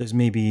 There's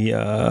maybe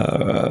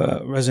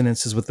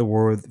resonances with the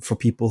word for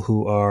people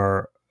who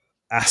are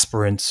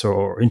aspirants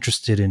or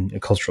interested in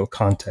a cultural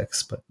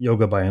context. But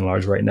yoga, by and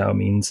large, right now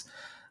means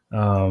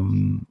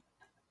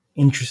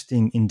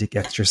interesting Indic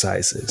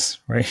exercises,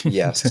 right?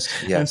 Yes.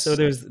 And so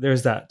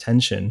there's that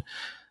tension,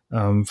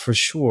 for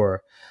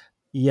sure.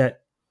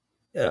 Yet,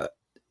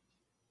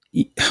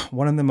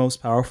 one of the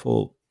most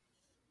powerful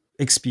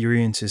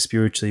experiences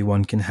spiritually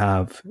one can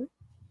have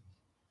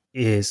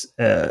is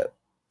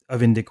of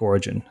Indic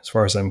origin, as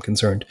far as I'm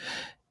concerned,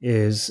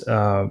 is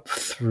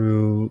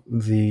through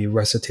the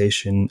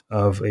recitation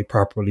of a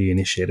properly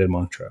initiated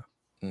mantra.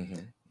 Mm-hmm.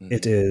 Mm-hmm.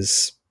 It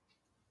is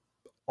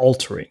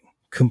altering,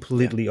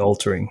 completely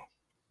altering.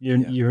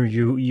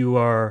 You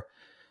are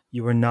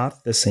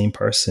not the same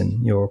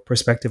person. Your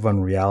perspective on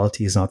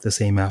reality is not the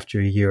same after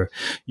a year.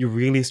 You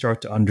really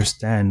start to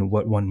understand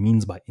what one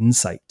means by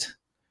insight.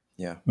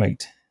 Yeah.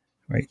 Right.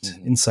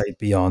 Mm-hmm. Insight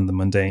beyond the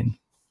mundane.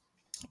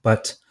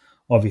 But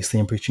obviously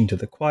I'm preaching to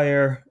the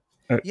choir.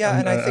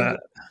 Yeah.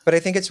 I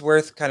think it's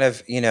worth kind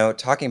of,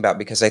 talking about,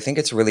 because I think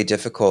it's really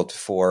difficult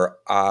for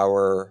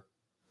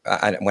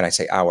when I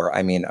say our,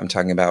 I mean, I'm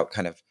talking about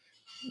kind of,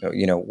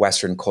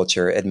 Western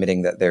culture,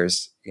 admitting that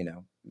there's,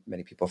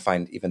 many people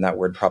find even that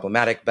word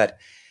problematic, but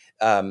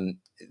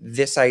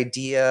this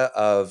idea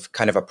of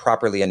kind of a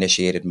properly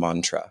initiated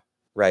mantra,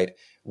 right?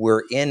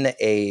 We're in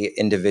a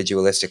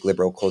individualistic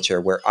liberal culture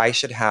where I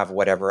should have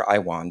whatever I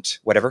want,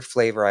 whatever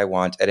flavor I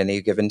want at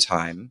any given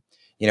time.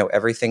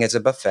 Everything is a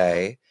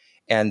buffet.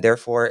 And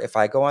therefore, if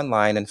I go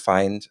online and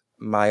find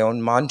my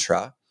own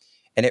mantra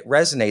and it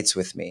resonates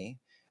with me,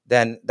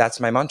 then that's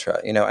my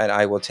mantra, and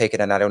I will take it,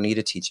 and I don't need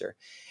a teacher.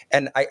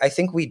 And I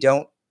think we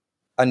don't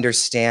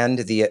understand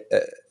the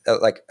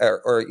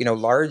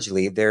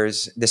largely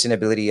there's this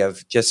inability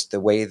of just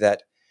the way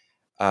that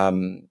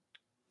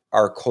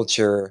our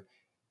culture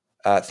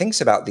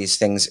thinks about these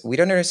things. We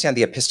don't understand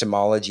the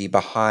epistemology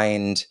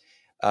behind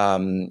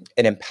an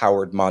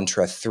empowered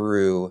mantra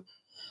through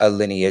a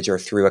lineage or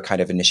through a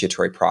kind of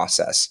initiatory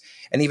process.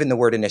 And even the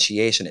word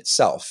initiation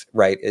itself,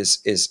 right,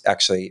 is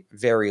actually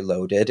very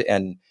loaded,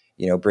 and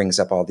brings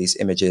up all these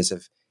images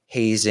of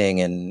hazing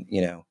and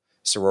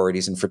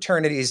sororities and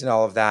fraternities and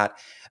all of that.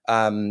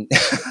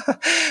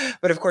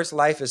 But of course,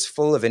 life is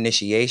full of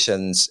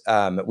initiations.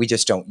 We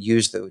just don't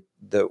use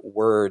the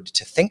word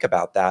to think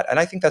about that. And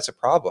I think that's a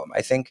problem.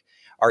 I think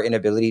our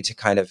inability to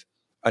kind of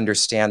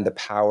understand the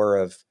power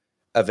of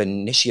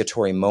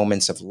initiatory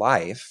moments of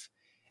life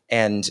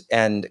and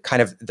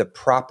kind of the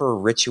proper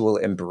ritual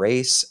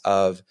embrace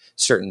of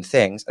certain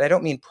things. And I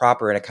don't mean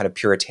proper in a kind of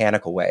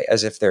puritanical way,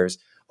 as if there's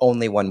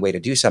only one way to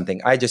do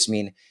something. I just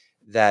mean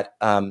that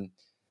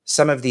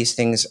some of these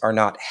things are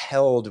not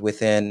held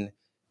within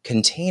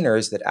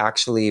containers that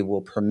actually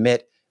will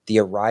permit the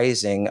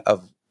arising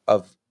of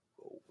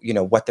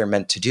what they're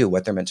meant to do,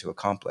 what they're meant to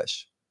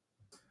accomplish.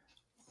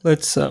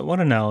 Let's one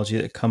analogy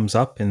that comes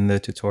up in the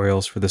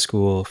tutorials for the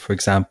school, for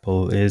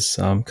example, is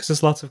because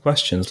there's lots of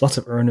questions, lots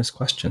of earnest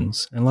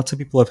questions, and lots of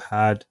people have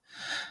had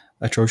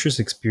atrocious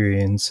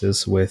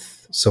experiences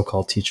with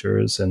so-called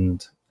teachers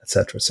and et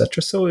cetera, et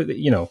cetera. So,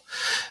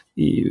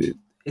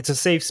 it's a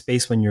safe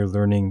space when you're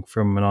learning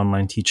from an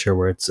online teacher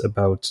where it's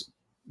about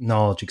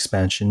knowledge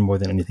expansion more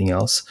than anything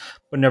else.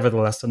 But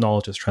nevertheless, the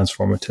knowledge is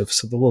transformative.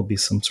 So there will be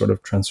some sort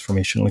of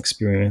transformational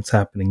experience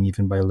happening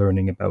even by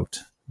learning about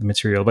the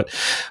material. But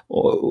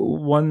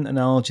one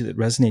analogy that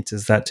resonates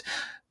is that,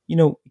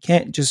 we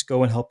can't just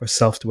go and help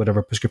ourselves to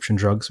whatever prescription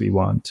drugs we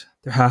want.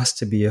 There has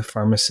to be a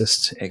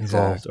pharmacist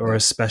involved, or a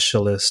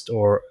specialist,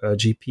 or a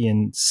GP.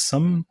 And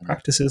some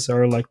practices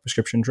are like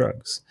prescription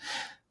drugs.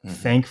 Mm-hmm.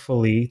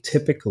 Thankfully,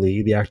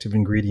 typically, the active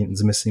ingredient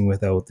is missing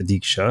without the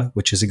Diksha,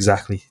 which is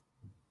exactly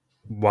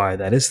why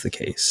that is the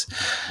case.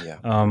 Yeah.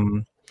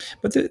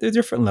 But there are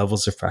different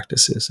levels of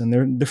practices, and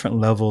there are different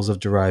levels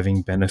of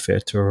deriving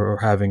benefit or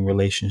having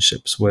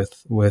relationships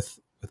with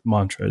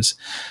mantras.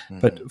 Mm-hmm.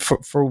 But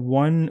for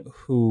one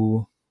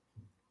who,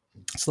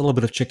 it's a little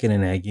bit of chicken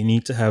and egg, you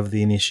need to have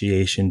the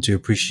initiation to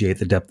appreciate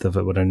the depth of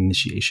it, what an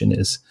initiation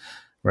is,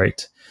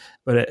 right?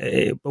 But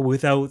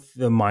without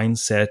the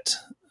mindset,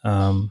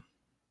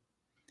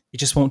 it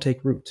just won't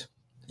take root.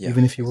 Yeah,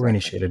 even if you were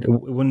initiated, it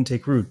wouldn't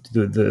take root.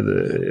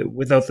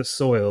 Without the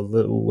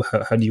soil,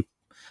 how do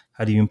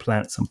you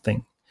implant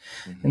something?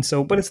 Mm-hmm. And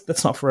so, but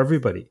that's not for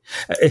everybody.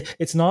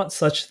 It's not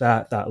such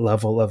that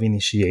level of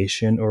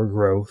initiation or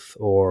growth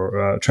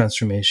or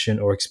transformation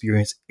or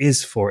experience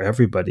is for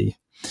everybody.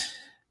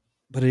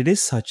 But it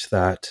is such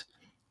that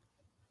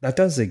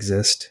does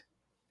exist,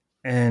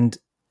 and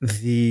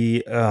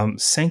the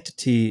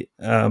sanctity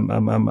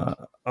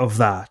of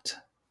that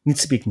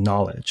needs to be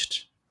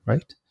acknowledged,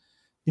 right?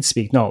 Needs to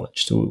be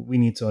acknowledged. So we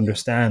need to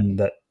understand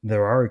that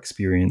there are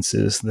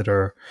experiences that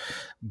are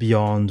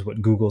beyond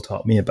what Google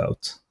taught me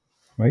about,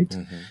 right?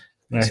 Mm-hmm. And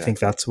exactly. I think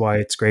that's why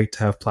it's great to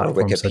have platforms.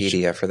 Or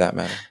Wikipedia, for that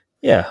matter.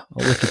 Yeah,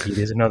 Wikipedia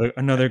is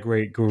another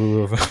great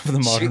guru of the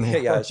modern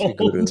world. Yeah, Sri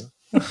Guru.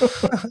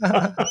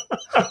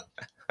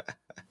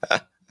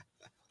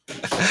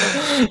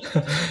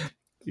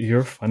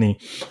 You're funny.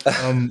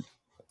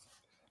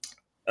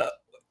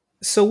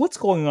 So what's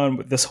going on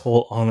with this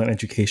whole online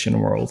education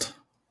world?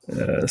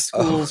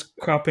 Schools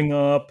cropping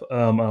up.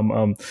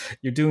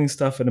 You're doing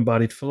stuff in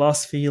embodied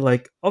philosophy.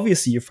 Like,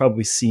 obviously, you've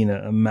probably seen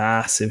a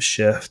massive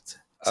shift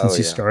since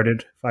you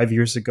started 5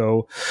 years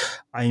ago.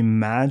 I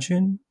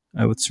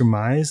would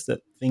surmise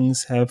that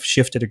things have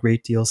shifted a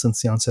great deal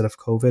since the onset of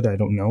COVID. I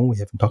don't know. We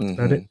haven't talked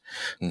about it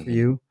for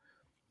you.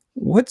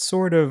 What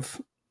sort of,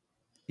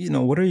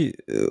 what are you?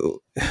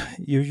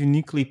 You're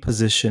uniquely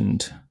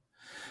positioned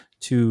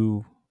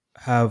to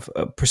have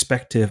a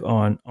perspective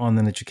on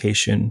an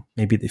education,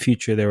 maybe the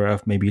future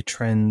thereof, maybe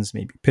trends,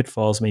 maybe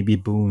pitfalls, maybe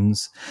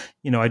boons.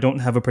 I don't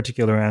have a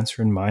particular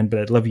answer in mind, but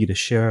I'd love you to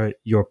share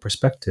your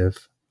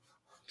perspective.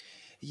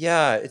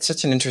 Yeah, it's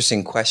such an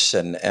interesting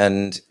question.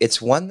 And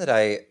it's one that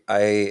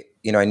I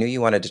knew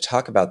you wanted to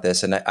talk about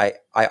this. And I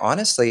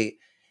honestly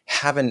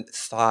haven't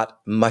thought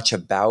much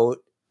about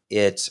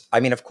it. I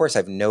mean, of course,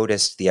 I've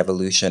noticed the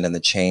evolution and the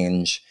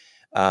change,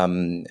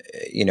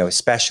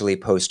 especially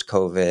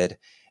post-COVID.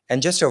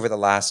 And just over the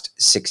last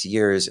 6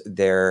 years,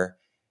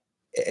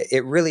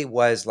 it really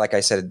was, like I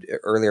said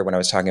earlier when I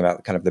was talking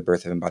about kind of the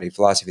birth of embodied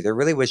philosophy, there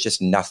really was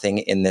just nothing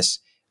in this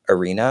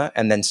arena.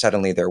 And then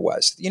suddenly there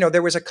was.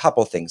 There was a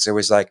couple things. There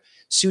was like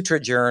Sutra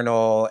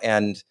Journal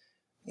and,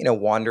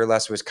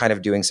 Wanderlust was kind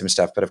of doing some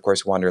stuff. But of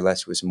course,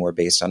 Wanderlust was more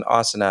based on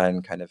asana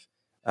and kind of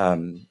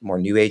more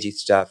new agey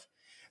stuff.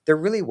 There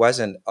really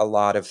wasn't a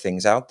lot of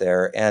things out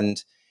there.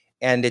 And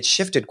it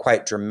shifted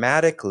quite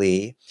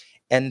dramatically.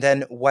 And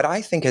then what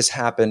I think has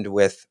happened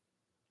with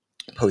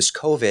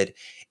post-COVID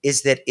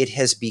is that it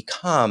has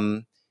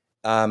become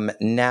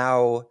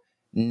now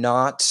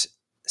not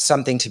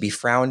something to be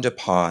frowned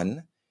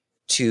upon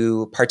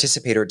to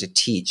participate or to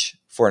teach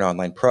for an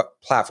online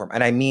platform.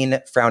 And I mean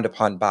frowned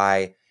upon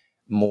by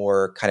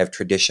more kind of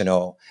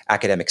traditional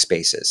academic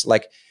spaces.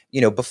 Like,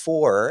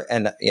 before,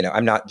 and,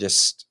 I'm not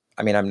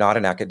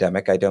an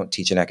academic. I don't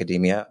teach in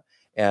academia.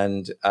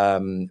 And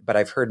but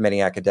I've heard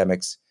many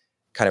academics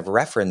kind of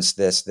reference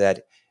this,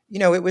 that,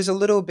 it was a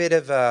little bit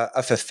of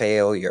a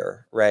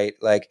failure, right?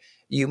 Like,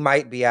 you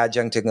might be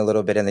adjuncting a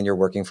little bit and then you're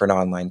working for an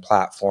online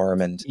platform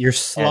and you're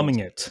slumming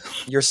it.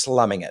 You're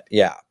slumming it.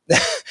 Yeah.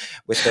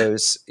 With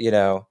those,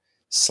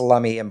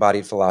 slummy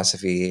embodied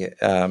philosophy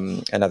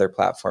and other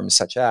platforms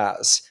such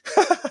as.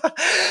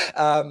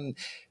 And,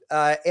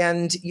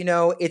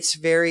 it's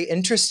very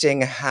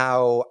interesting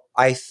how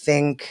I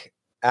think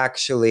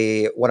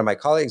actually one of my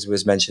colleagues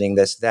was mentioning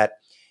this, that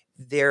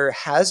there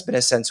has been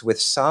a sense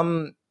with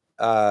some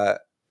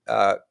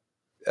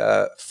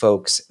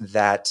folks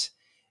that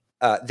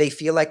they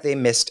feel like they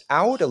missed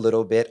out a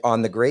little bit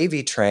on the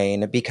gravy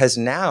train, because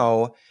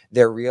now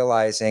they're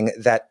realizing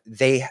that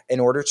in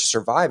order to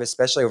survive,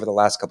 especially over the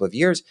last couple of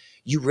years,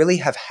 you really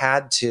have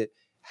had to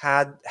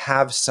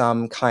have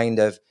some kind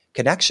of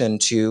connection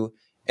to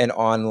an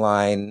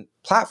online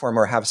platform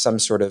or have some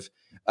sort of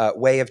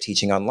way of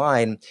teaching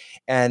online.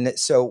 And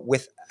so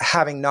with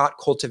having not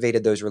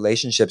cultivated those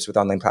relationships with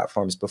online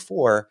platforms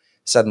before,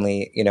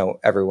 suddenly,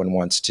 everyone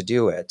wants to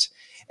do it.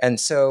 And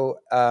so,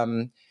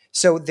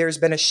 So there's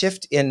been a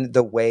shift in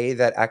the way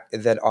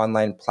that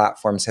online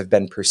platforms have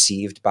been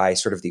perceived by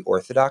sort of the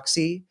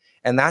orthodoxy,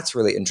 and that's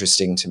really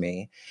interesting to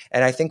me.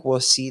 And I think we'll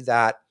see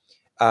that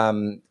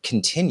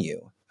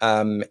continue.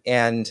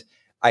 And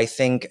I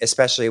think,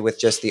 especially with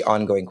just the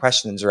ongoing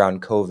questions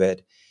around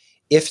COVID,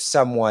 if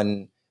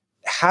someone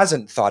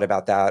hasn't thought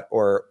about that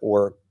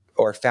or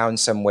found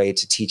some way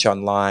to teach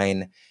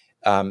online,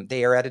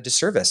 they are at a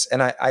disservice.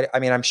 And I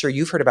mean, I'm sure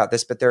you've heard about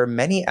this, but there are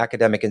many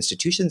academic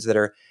institutions that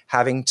are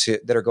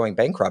going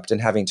bankrupt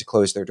and having to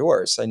close their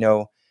doors. I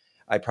know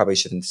I probably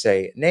shouldn't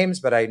say names,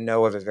 but I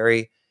know of a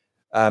very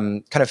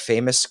kind of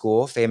famous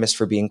school, famous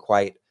for being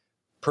quite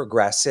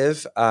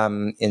progressive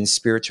in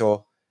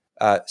spiritual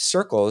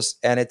circles,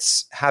 and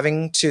it's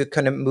having to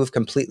kind of move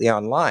completely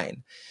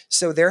online.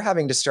 So they're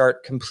having to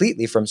start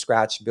completely from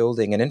scratch,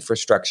 building an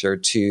infrastructure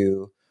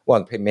to,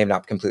 well, maybe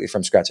not completely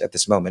from scratch at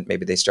this moment.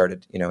 Maybe they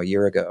started, a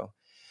year ago.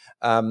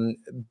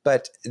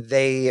 But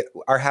they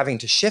are having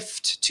to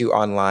shift to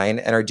online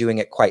and are doing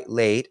it quite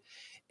late.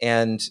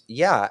 And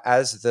yeah,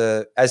 as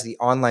the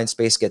online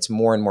space gets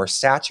more and more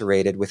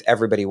saturated with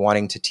everybody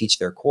wanting to teach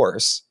their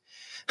course,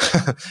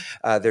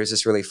 there's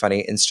this really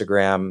funny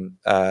Instagram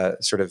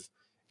sort of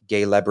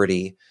gay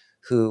celebrity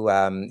who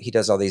he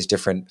does all these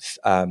different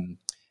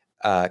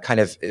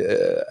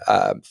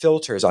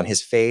filters on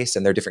his face,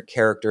 and they're different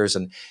characters,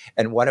 and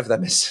one of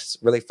them is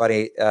really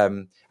funny.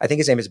 I think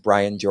his name is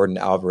Brian Jordan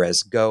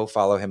Alvarez. Go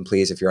follow him,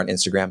 please, if you're on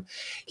Instagram.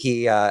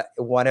 He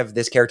one of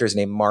this character is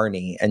named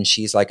Marnie, and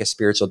she's like a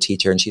spiritual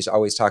teacher, and she's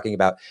always talking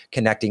about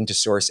connecting to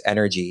source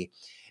energy,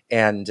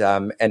 and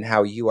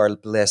how you are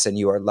bliss and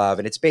you are love,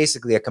 and it's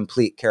basically a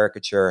complete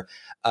caricature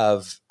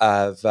of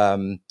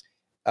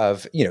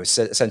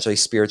essentially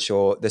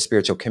the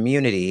spiritual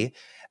community.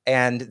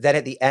 And then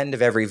at the end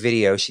of every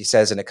video, she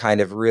says in a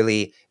kind of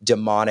really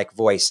demonic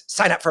voice,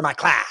 "Sign up for my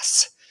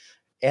class."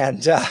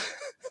 And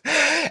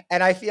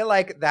and I feel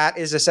like that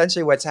is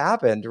essentially what's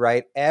happened,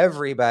 right?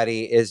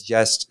 Everybody is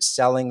just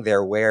selling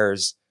their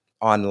wares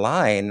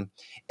online.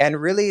 And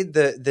really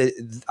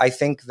I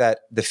think that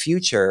the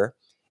future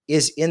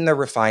is in the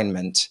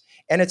refinement,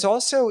 and it's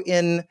also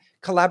in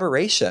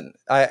collaboration.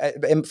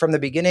 From the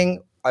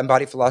beginning,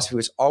 Embodied Philosophy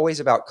was always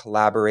about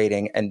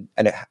collaborating and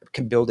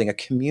building a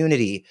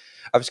community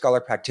of scholar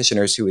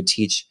practitioners who would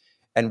teach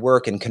and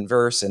work and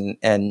converse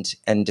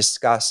and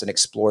discuss and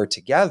explore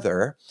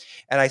together.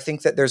 And I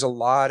think that there's a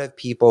lot of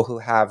people who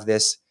have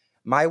this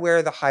my way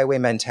or the highway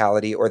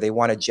mentality, or they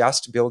want to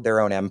just build their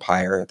own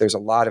empire. There's a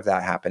lot of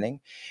that happening.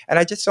 And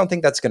I just don't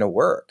think that's going to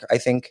work. I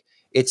think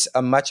it's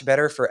much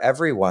better for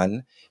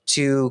everyone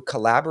to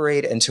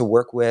collaborate and to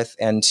work with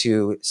and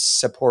to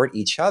support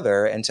each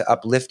other and to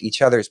uplift each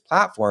other's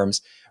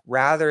platforms,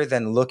 rather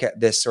than look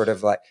at this sort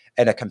of like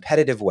in a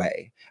competitive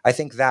way. I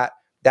think that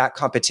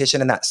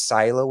competition and that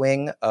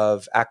siloing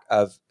of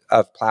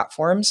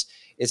platforms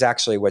is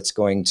actually what's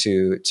going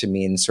to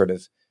mean sort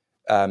of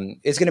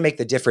is going to make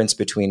the difference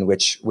between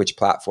which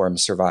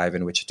platforms survive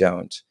and which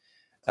don't.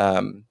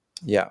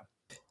 Yeah,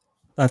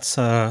 that's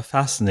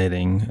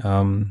fascinating.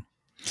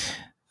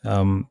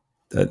 I'm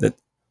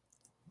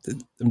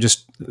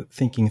just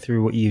thinking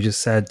through what you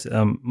just said.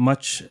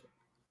 Much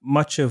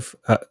of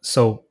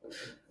so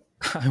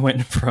I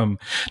went from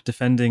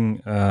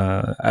defending.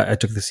 I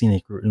took the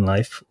scenic route in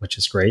life, which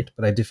is great,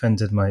 but I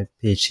defended my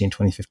PhD in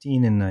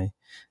 2015, and I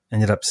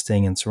ended up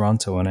staying in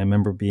Toronto. And I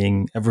remember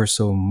being ever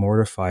so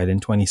mortified in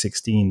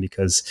 2016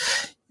 because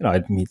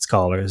I'd meet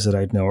scholars that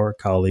I'd know or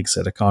colleagues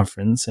at a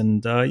conference,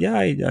 and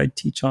I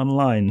teach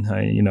online.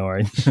 I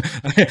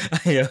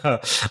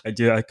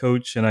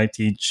coach and I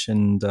teach,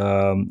 and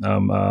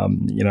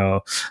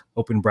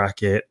open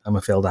bracket, I'm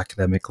a failed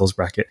academic, close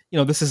bracket.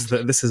 This is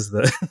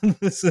the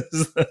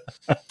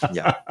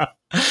yeah.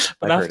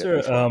 But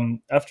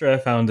after I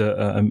found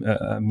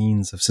a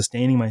means of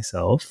sustaining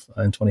myself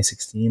in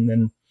 2016,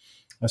 then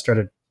I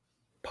started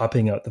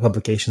popping out the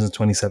publications in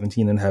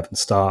 2017 and haven't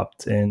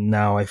stopped. And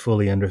now I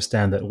fully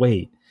understand that,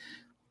 wait,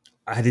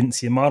 I didn't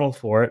see a model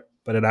for it,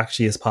 but it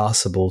actually is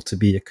possible to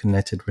be a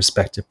connected,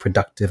 respected,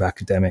 productive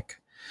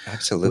academic.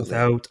 Absolutely.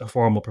 Without a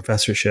formal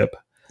professorship.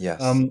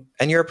 Yes.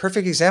 And you're a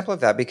perfect example of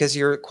that, because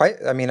you're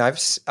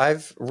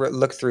I've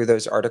looked through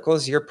those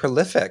articles. You're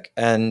prolific,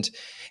 and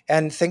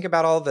think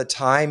about all the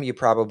time you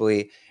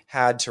probably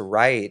had to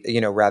write,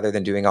 rather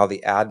than doing all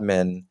the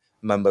admin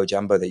mumbo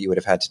jumbo that you would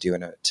have had to do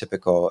in a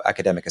typical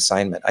academic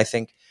assignment. I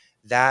think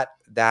that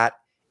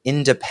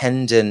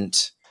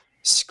independent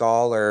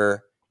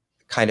scholar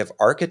kind of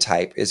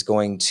archetype is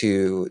going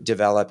to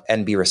develop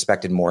and be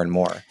respected more and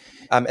more,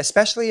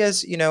 especially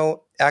as,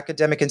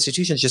 academic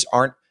institutions just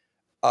aren't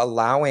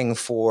allowing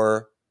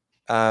for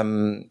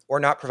or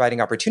not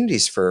providing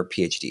opportunities for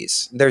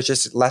PhDs. There's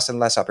just less and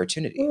less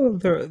opportunity.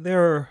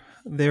 Well,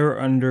 they're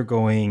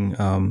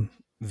undergoing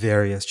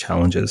various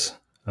challenges.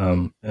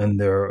 And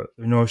there are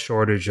no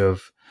shortage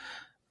of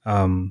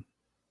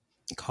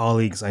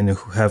colleagues I know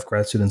who have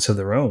grad students of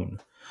their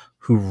own,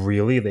 who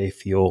really they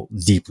feel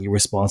deeply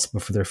responsible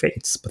for their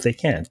fates, but they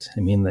can't. I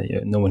mean,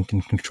 no one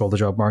can control the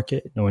job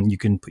market. No one, you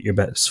can put your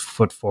best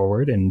foot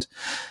forward, and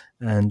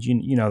and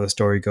you know how the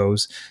story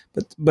goes.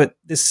 But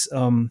this,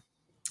 in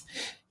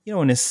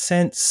a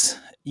sense,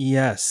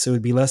 yes, it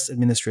would be less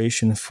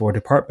administration for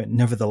department.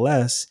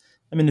 Nevertheless,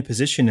 I'm in a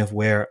position of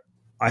where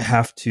I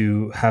have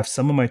to have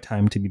some of my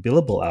time to be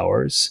billable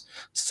hours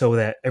so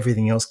that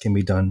everything else can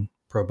be done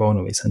pro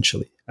bono,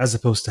 essentially, as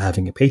opposed to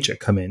having a paycheck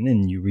come in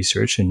and you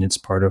research and it's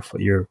part of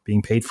what you're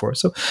being paid for.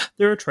 So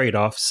there are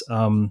trade-offs.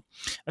 I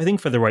think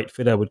for the right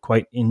fit, I would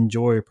quite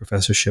enjoy a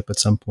professorship at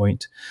some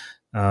point,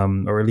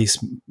 or at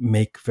least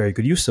make very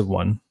good use of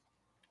one.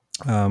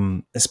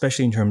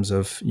 Especially in terms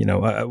of,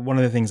 one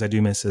of the things I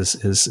do miss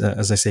is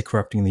as I say,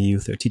 corrupting the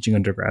youth or teaching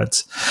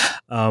undergrads.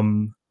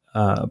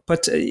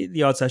 But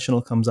the odd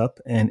sessional comes up,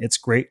 and it's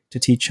great to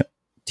teach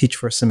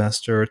for a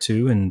semester or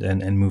two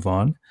and move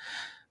on.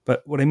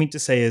 But what I mean to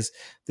say is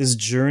this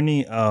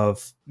journey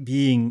of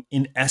being,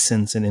 in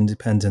essence, an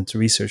independent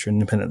researcher, an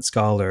independent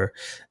scholar,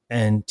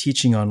 and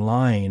teaching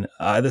online,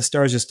 the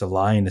stars just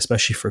aligned,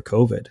 especially for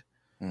COVID.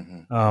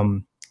 Mm-hmm.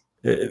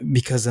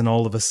 Because then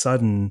all of a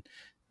sudden,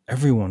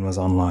 everyone was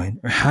online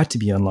or had to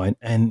be online.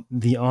 And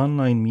the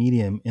online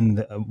medium,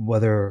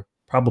 whether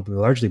probably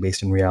largely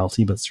based in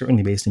reality, but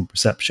certainly based in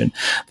perception,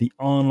 the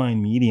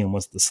online medium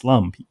was the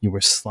slum. You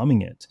were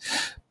slumming it.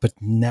 But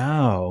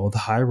now the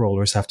high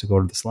rollers have to go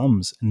to the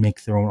slums and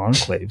make their own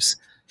enclaves,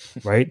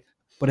 right?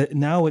 But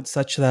now it's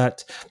such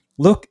that,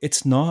 look,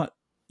 it's not,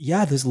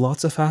 there's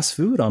lots of fast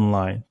food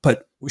online,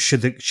 but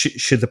should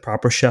the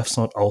proper chefs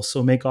not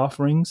also make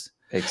offerings?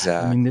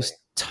 Exactly. I mean, there's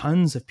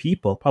tons of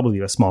people, probably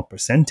a small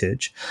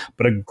percentage,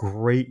 but a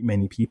great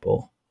many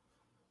people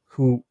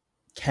who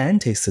can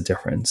taste the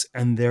difference,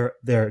 and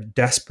they're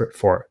desperate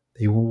for it.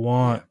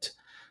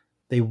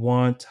 They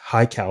want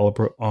high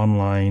caliber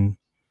online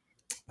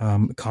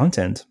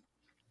content,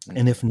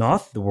 and if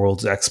not the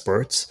world's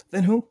experts,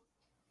 then who?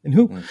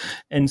 Mm-hmm.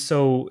 And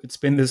so it's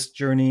been this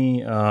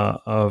journey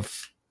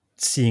of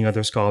seeing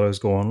other scholars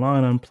go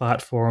online on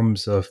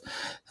platforms, of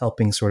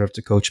helping sort of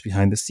to coach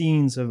behind the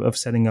scenes of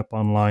setting up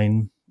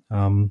online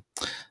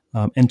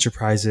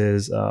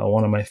enterprises.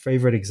 One of my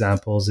favorite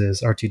examples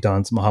is Arti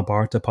Dan's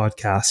Mahabharata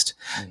podcast.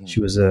 Mm-hmm.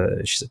 She's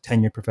a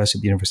tenured professor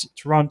at the University of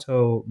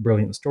Toronto,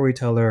 brilliant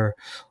storyteller,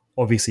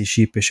 obviously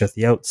sheepish at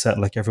the outset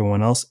like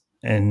everyone else.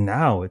 And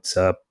now it's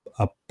a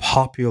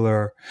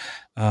popular,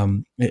 a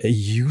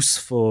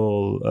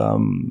useful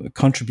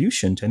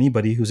contribution to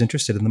anybody who's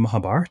interested in the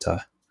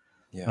Mahabharata.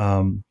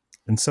 Yeah.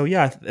 And so,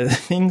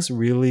 things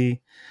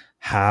really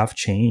have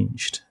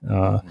changed.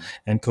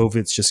 And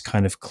COVID's just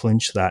kind of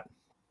clinched that.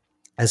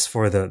 As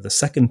for the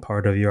second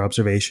part of your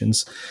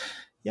observations,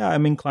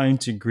 I'm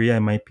inclined to agree. I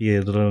might be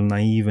a little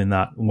naive in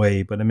that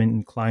way, but I'm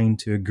inclined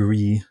to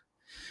agree.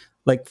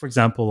 Like, for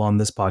example, on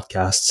this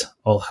podcast,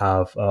 I'll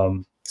have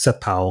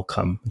Seth Powell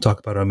come and talk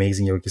about how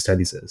amazing yogic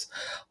studies is.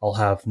 I'll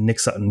have Nick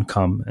Sutton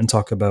come and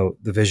talk about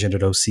the vision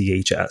at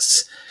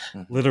OCHS.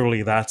 Mm-hmm.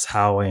 Literally, that's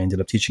how I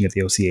ended up teaching at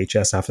the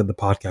OCHS after the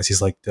podcast.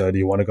 He's like, do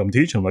you want to come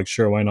teach? I'm like,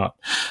 sure, why not?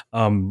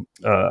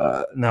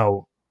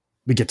 Now,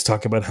 we get to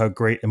talk about how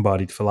great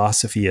embodied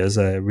philosophy is.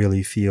 I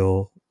really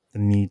feel the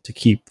need to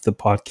keep the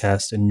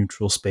podcast a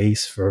neutral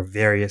space for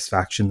various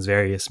factions,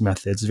 various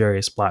methods,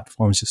 various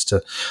platforms, just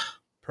to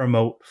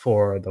promote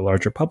for the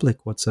larger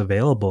public what's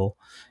available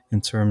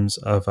in terms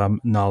of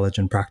knowledge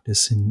and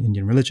practice in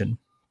Indian religion.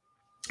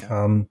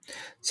 I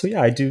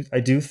do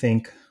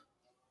think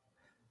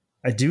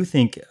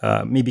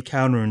maybe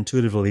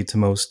counterintuitively to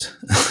most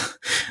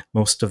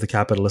most of the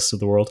capitalists of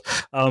the world,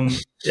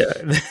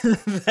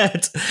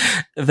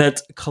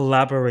 that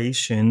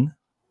collaboration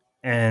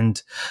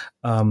and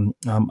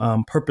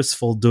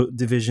purposeful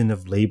division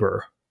of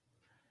labor,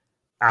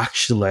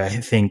 actually, I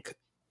think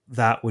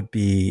that would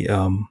be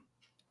that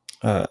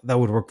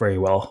would work very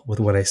well with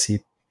what I see.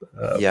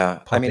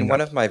 I mean,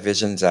 one of my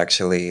visions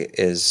actually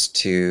is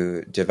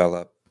to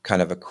develop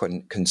kind of a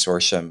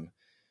consortium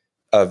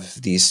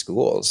of these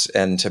schools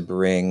and to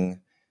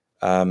bring,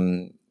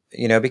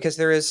 because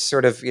there is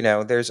sort of,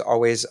 there's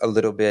always a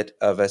little bit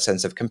of a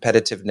sense of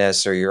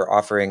competitiveness, or you're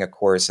offering a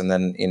course and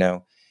then,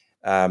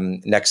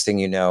 next thing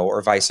you know,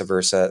 or vice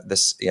versa,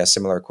 this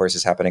similar course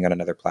is happening on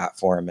another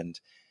platform.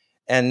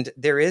 And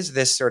there is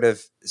this sort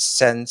of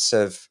sense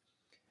of,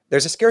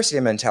 there's a scarcity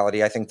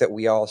mentality, I think, that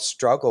we all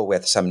struggle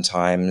with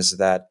sometimes,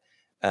 that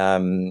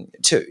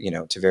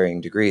to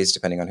varying degrees,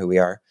 depending on who we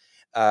are,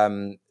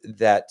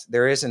 that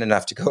there isn't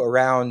enough to go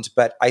around.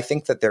 But I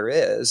think that there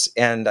is.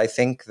 And I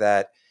think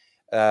that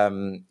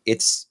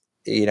it's,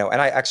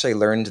 and I actually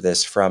learned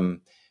this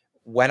from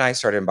when I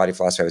started Embodied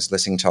Philosophy. I was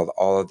listening to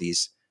all of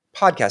these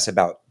podcasts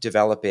about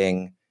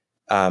developing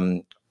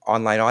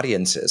online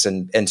audiences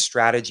and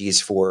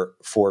strategies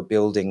for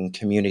building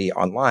community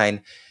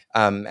online.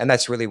 And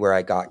that's really where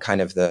I got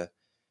kind of the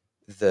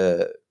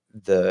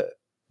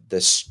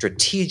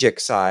strategic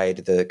side,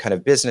 the kind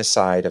of business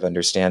side of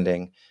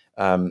understanding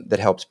that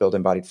helped build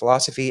Embodied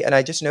Philosophy. And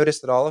I just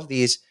noticed that all of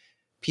these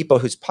people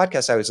whose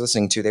podcasts I was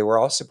listening to, they were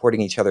all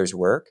supporting each other's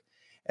work.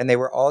 And they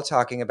were all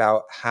talking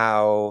about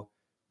how,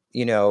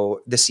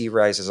 the sea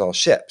rises all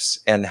ships,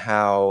 and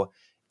how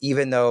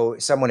even though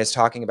someone is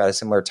talking about a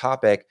similar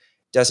topic,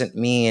 doesn't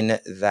mean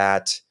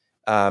that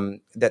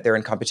that they're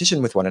in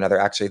competition with one another.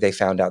 Actually, they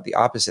found out the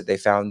opposite. They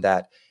found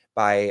that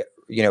by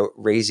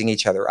raising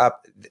each other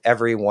up,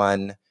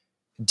 everyone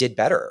did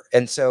better.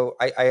 And so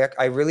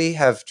I really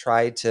have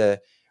tried to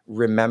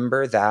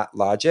remember that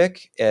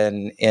logic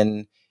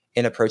in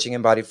approaching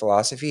embodied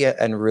philosophy,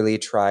 and really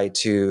try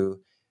to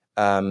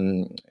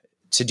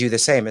do the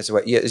same as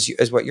what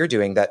you're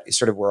doing. That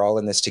sort of we're all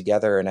in this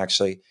together, and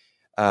actually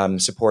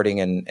supporting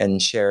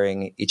and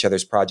sharing each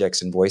other's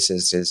projects and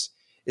voices is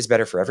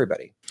better for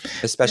everybody,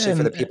 especially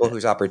for the people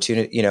whose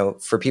opportunity,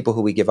 for people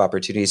who we give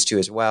opportunities to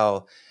as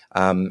well,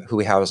 who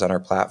we house on our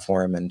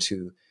platform, and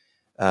who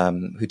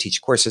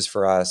teach courses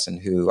for us,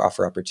 and who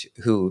offer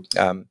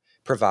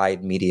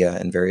provide media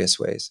in various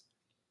ways.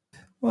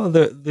 Well,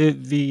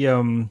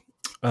 the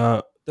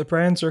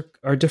brands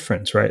are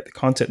different, right? The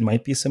content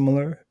might be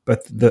similar,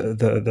 but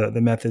the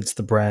methods,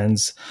 the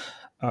brands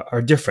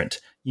are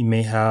different. You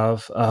may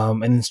have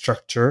an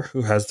instructor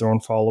who has their own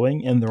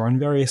following, and they're on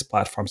various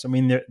platforms. I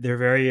mean, there are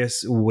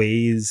various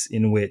ways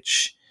in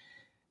which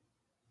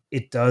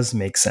it does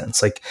make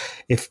sense. Like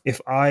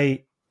if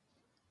I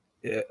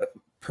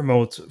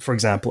promote, for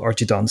example,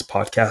 Archie Dunn's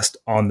podcast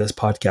on this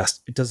podcast,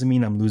 it doesn't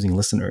mean I'm losing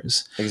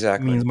listeners.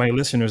 Exactly. It means my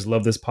listeners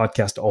love this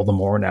podcast all the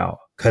more now,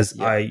 because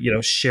I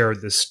share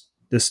this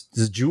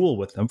jewel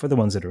with them, for the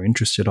ones that are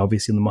interested,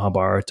 obviously, in the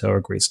Mahabharata or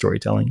great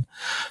storytelling.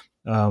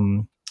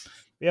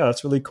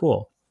 That's really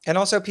cool. And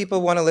also,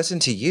 people want to listen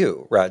to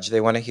you, Raj.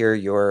 They want to hear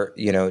your,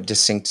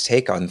 distinct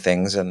take on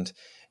things. And,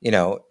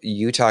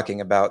 you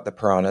talking about the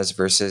Puranas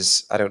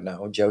versus, I don't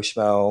know, Joe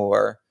Schmo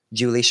or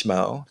Julie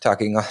Schmo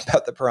talking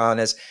about the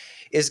Puranas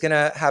is going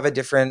to have a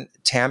different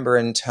timbre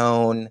and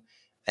tone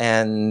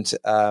and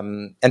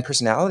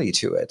personality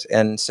to it.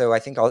 And so I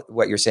think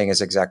what you're saying is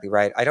exactly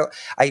right. I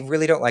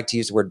really don't like to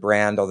use the word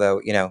brand,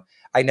 although,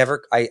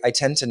 I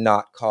tend to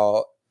not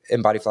call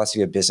embodied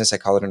philosophy a business. I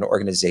call it an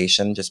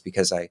organization, just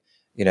because I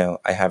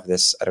have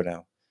this, I don't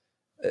know,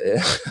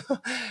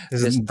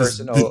 this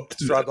personal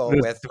struggle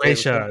with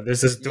Dwesha.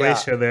 There's this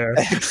Dwesha there.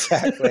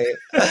 Exactly.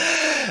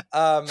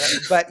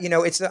 But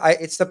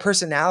it's the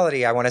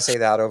personality. I want to say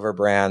that over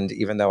brand,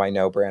 even though I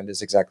know brand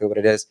is exactly what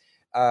it is.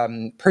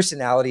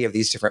 Personality of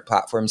these different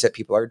platforms that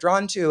people are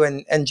drawn to,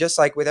 and just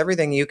like with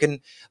everything, you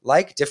can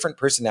like different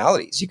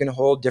personalities. You can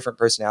hold different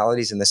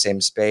personalities in the same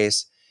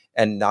space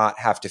and not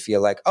have to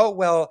feel like, oh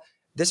well,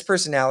 this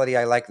personality,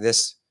 I like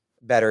this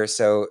better,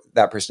 so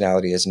that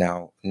personality is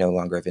now no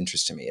longer of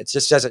interest to me. It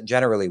just doesn't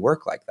generally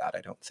work like that,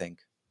 I don't think.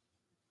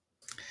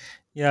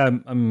 Yeah,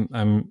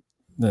 I'm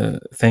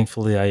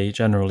thankfully I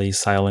generally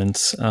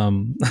silence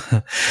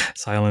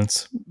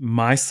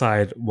my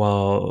side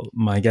while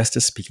my guest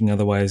is speaking.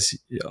 Otherwise,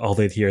 all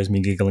they'd hear is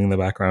me giggling in the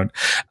background.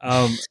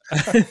 I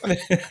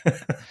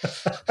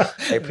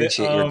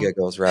appreciate your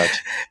giggles, Raj.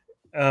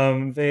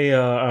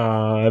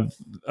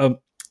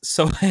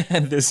 So I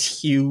had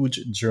this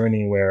huge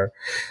journey where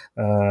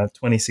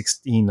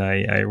 2016,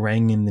 I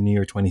rang in the new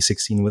year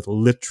 2016 with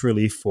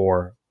literally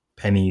 4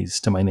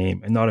 pennies to my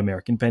name, and not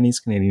American pennies,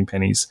 Canadian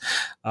pennies,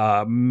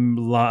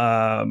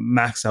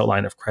 maxed out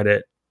line of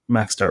credit,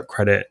 maxed out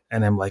credit.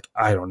 And I'm like,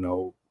 I don't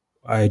know.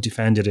 I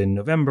defended in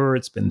November.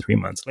 It's been 3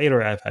 months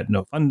later. I've had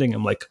no funding.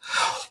 I'm like,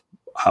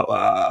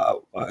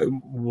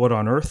 what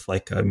on earth?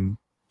 Like,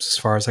 as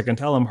far as I can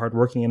tell, I'm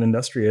hardworking and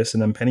industrious,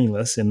 and I'm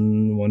penniless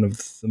in one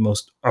of the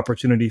most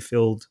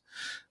opportunity-filled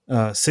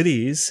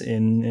cities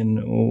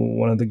in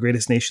one of the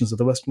greatest nations of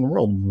the Western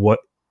world. What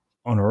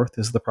on earth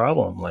is the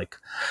problem? Like,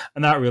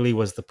 and that really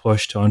was the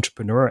push to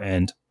entrepreneur,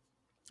 and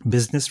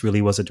business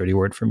really was a dirty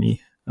word for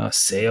me.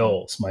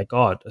 Sales, my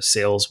God,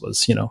 sales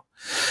was,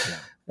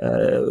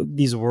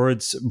 these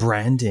words,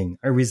 branding.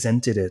 I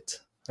resented it.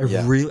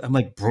 I'm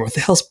like, bro, what the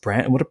hell's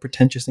brand? What a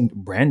pretentious thing.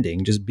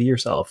 Branding. Just be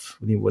yourself.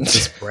 What's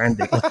this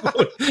branding?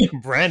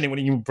 Branding. What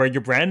are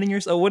you're branding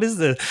yourself? What is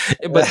this?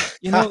 But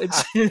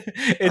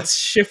it's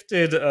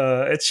shifted.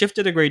 It's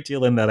shifted a great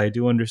deal in that I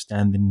do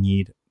understand the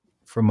need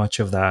for much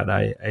of that.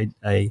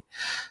 I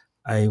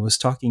was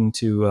talking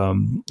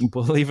to,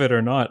 believe it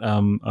or not,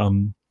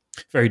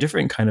 very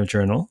different kind of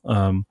journal,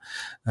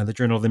 the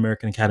Journal of the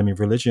American Academy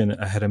of Religion.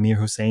 I had Amir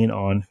Hussain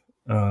on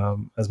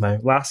as my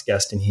last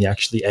guest, and he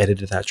actually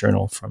edited that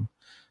journal from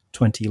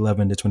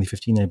 2011 to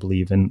 2015, I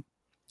believe. And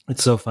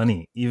it's so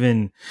funny.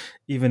 Even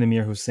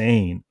Amir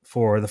Hussain,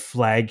 for the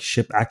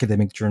flagship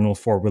academic journal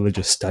for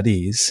religious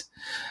studies,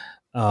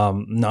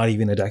 not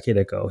even a decade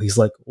ago, he's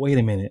like, wait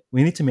a minute,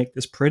 we need to make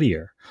this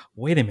prettier.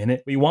 Wait a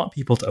minute, we want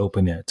people to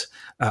open it.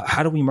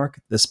 How do we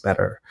market this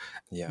better?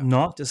 Yeah.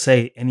 Not to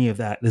say any of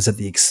that is at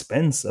the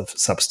expense of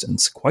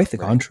substance, quite the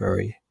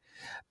contrary.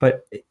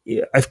 But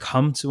I've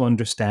come to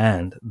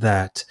understand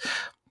that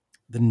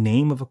the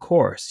name of a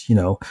course,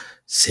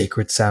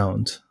 Sacred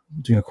Sound,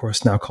 I'm doing a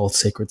course now called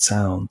Sacred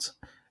Sound.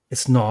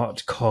 It's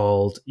not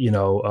called,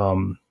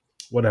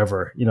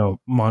 whatever,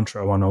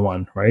 Mantra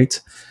 101,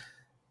 right?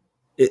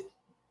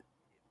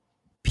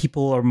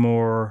 People are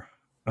more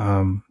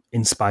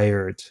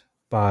inspired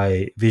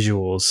by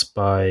visuals,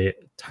 by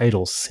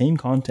titles, same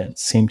content,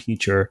 same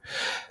teacher.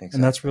 Exactly.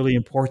 And that's really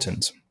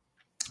important.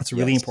 That's a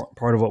really important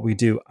part of what we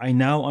do. I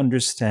now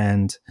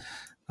understand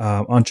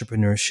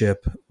entrepreneurship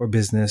or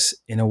business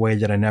in a way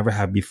that I never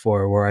have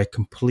before, where I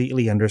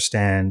completely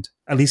understand,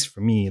 at least for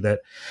me,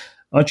 that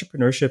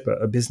entrepreneurship,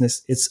 a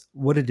business, it's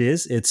what it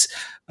is. It's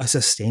a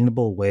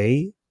sustainable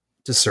way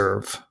to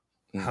serve.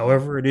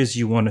 However it is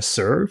you want to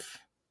serve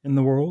in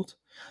the world,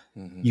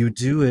 you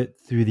do it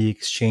through the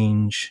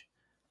exchange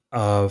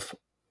of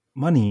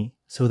money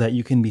so that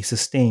you can be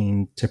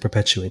sustained to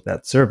perpetuate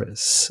that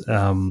service.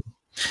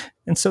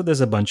 And so there's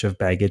a bunch of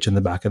baggage in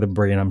the back of the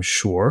brain, I'm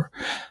sure.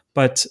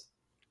 But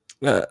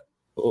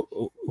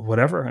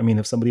whatever. I mean,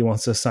 if somebody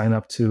wants to sign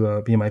up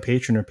to be my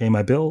patron or pay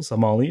my bills,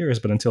 I'm all ears.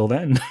 But until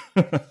then,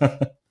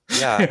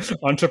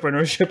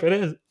 entrepreneurship it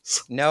is.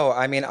 No,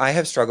 I mean, I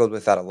have struggled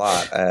with that a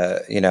lot,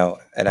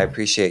 and I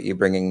appreciate you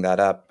bringing that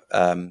up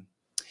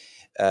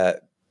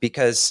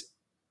because,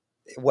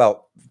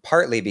 well,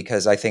 partly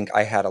because I think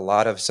I had a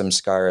lot of some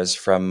scars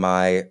from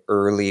my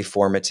early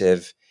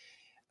formative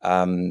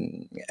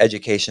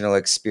educational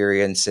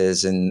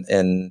experiences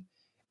in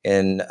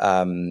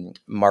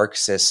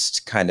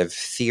Marxist kind of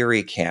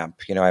theory camp.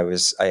 I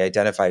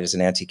identified as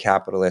an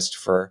anti-capitalist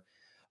for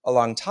a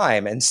long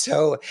time, and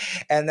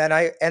then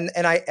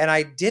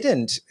I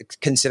didn't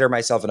consider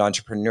myself an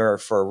entrepreneur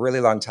for a really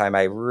long time.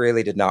 I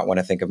really did not want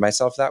to think of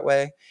myself that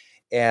way,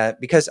 and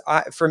because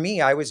for me,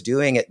 I was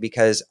doing it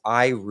because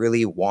I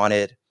really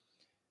wanted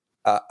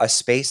a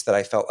space that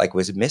I felt like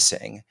was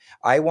missing.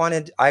 After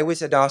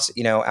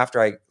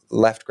I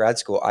left grad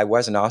school, I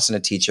was an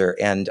asana teacher,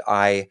 and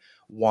I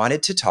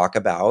wanted to talk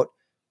about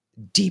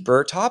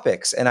deeper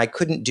topics, and I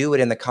couldn't do it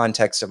in the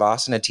context of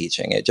asana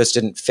teaching. It just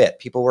didn't fit.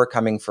 People were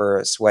coming for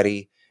a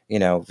sweaty,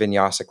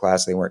 vinyasa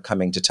class. They weren't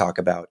coming to talk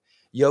about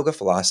yoga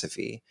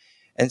philosophy.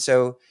 And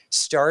so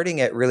starting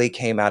it really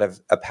came out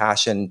of a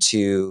passion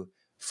to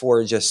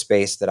forge a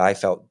space that I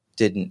felt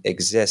didn't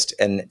exist.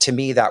 And to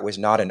me, that was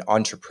not an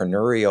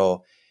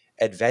entrepreneurial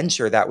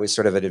adventure. That was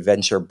sort of an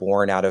adventure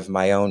born out of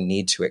my own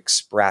need to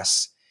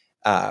express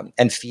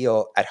and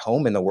feel at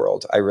home in the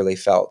world. I really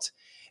felt.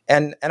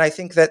 And I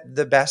think that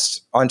the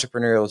best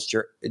entrepreneurial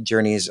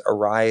journeys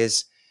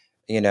arise,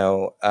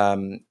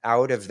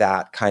 out of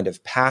that kind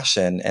of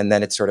passion. And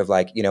then it's sort of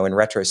like, in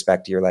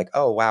retrospect, you're like,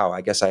 oh, wow,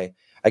 I guess I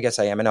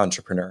am an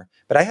entrepreneur.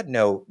 But I had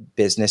no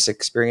business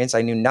experience.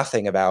 I knew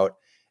nothing about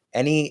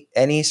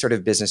any sort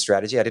of business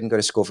strategy. I didn't go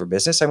to school for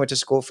business. I went to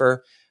school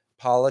for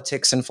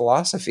politics and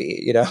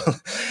philosophy,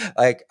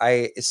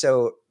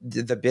 so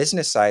the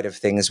business side of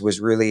things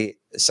was really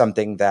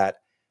something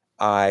that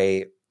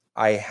I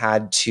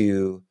had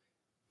to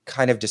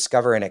kind of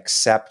discover and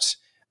accept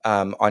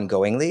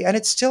ongoingly. And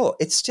it's still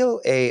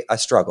a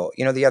struggle.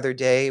 The other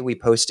day we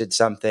posted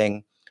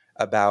something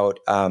about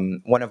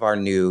one of our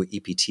new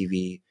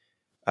EPTV.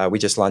 We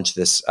just launched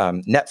this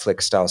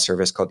Netflix style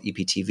service called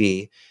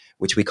EPTV,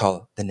 which we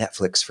call the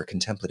Netflix for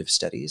Contemplative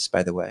Studies,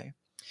 by the way.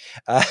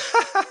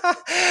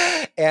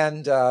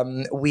 And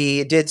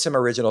we did some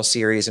original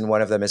series, and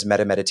one of them is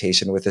Meta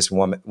Meditation with this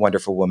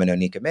wonderful woman,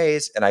 Onika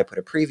Mays, and I put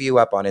a preview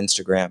up on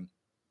Instagram.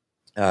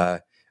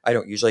 I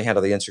don't usually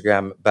handle the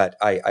Instagram, but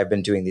I've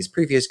been doing these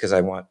previews because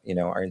I want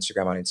our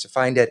Instagram audience to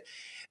find it.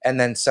 And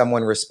then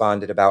someone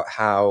responded about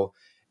how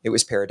it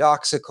was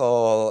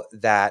paradoxical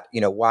that,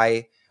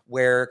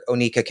 where,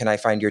 Onika, can I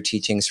find your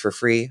teachings for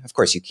free? Of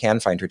course, you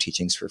can find her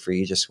teachings for free.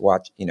 You just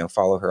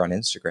follow her on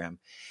Instagram.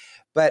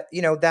 But,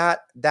 that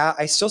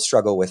I still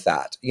struggle with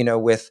that,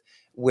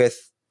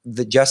 with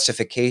the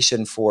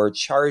justification for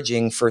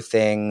charging for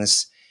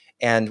things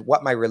and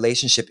what my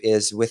relationship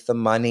is with the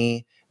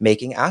money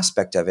making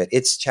aspect of it.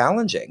 It's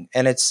challenging.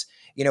 And it's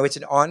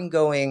an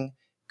ongoing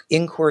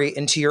inquiry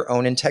into your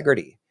own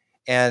integrity.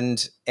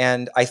 And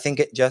I think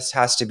it just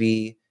has to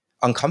be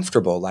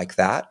uncomfortable like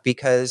that,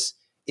 because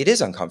it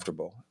is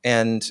uncomfortable.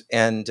 And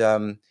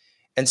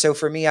so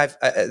for me,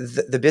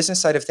 the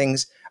business side of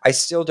things, I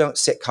still don't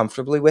sit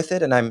comfortably with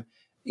it. And I'm,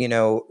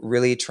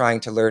 really trying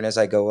to learn as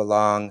I go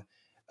along,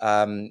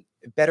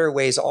 better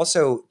ways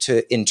also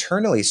to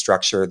internally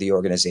structure the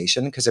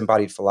organization, because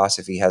Embodied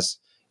Philosophy has,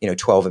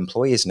 12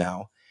 employees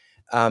now,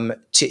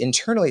 to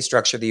internally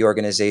structure the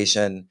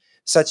organization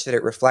such that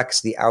it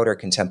reflects the outer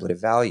contemplative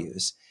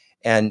values.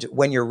 And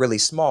when you're really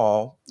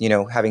small,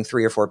 having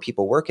 3 or 4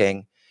 people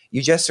working,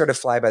 you just sort of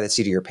fly by the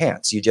seat of your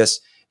pants. You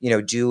just,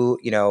 do,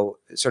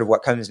 sort of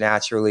what comes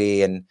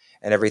naturally, and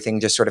everything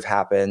just sort of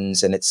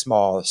happens, and it's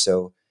small.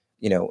 So,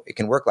 it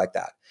can work like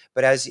that.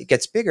 But as it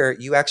gets bigger,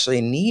 you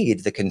actually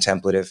need the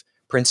contemplative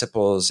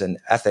principles and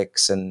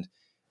ethics and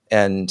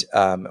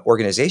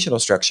organizational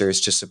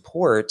structures to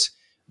support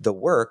the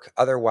work.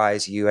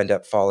 Otherwise, you end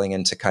up falling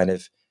into kind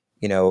of,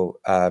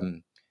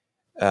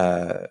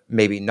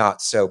 maybe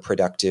not so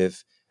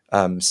productive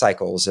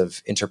cycles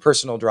of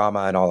interpersonal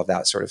drama and all of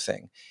that sort of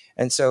thing.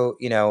 And so,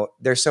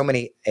 there's so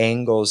many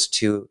angles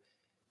to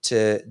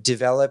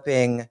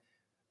developing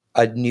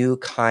a new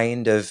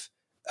kind of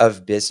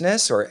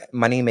business or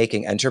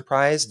money-making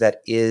enterprise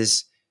that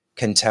is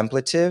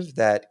contemplative,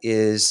 that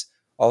is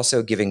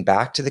also giving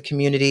back to the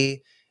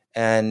community,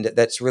 and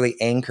that's really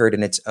anchored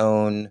in its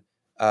own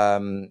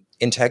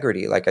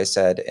integrity, like I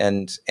said,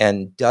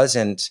 and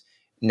doesn't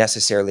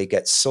necessarily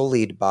get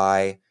sullied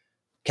by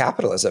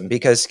capitalism,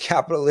 because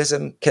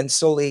capitalism can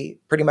sully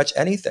pretty much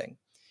anything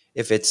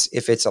if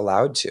it's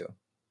allowed to.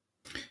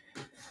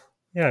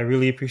 Yeah, I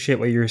really appreciate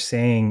what you're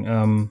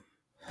saying.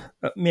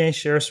 May I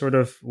share sort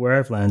of where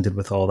I've landed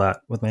with all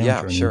that with my own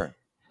Yeah, journey? sure.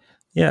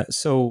 Yeah.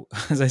 So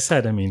as I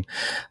said, I mean,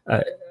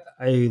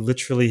 I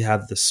literally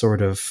had this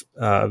sort of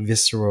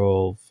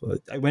visceral.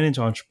 I went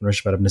into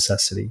entrepreneurship out of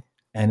necessity,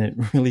 and it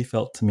really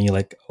felt to me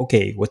like,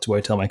 okay, what do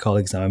I tell my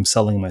colleagues now? I'm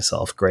selling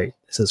myself. Great,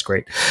 this is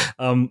great.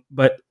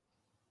 But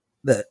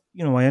I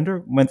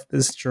underwent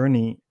this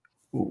journey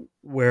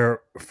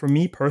where, for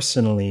me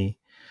personally,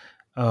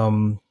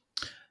 I'm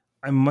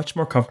much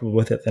more comfortable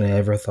with it than I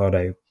ever thought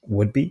I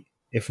would be,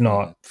 if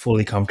not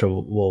fully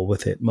comfortable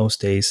with it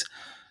most days.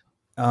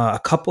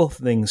 A couple of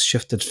things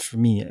shifted for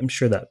me. I'm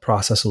sure that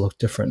process will look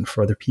different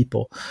for other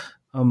people.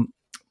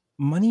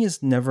 Money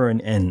is never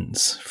an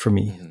ends for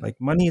me.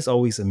 Like, money is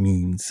always a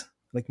means.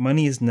 Like,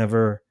 money is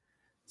never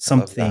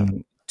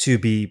something to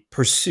be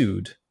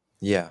pursued.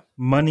 Yeah.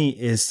 Money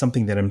is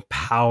something that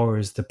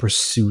empowers the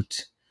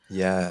pursuit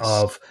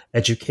of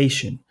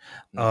education,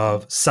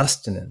 of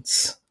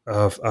sustenance,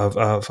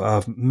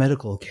 of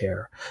medical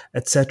care,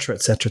 etc.,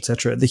 etc.,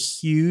 etc. The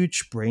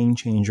huge brain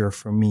changer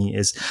for me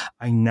is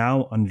I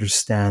now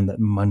understand that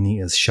money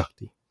is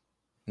Shakti.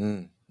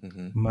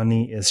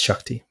 Money is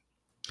Shakti,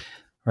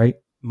 right?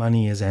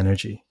 Money is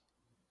energy,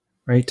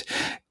 right?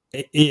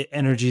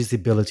 Energy is the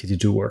ability to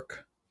do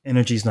work.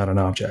 Energy is not an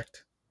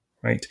object,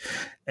 right?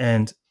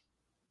 And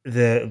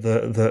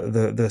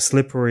the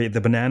slippery, the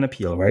banana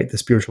peel, right? The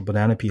spiritual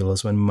banana peel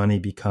is when money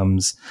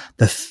becomes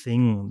the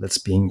thing that's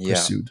being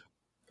pursued.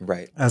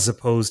 Right. As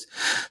opposed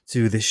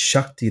to the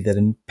Shakti that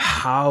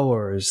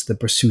empowers the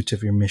pursuit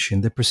of your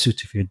mission, the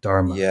pursuit of your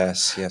dharma.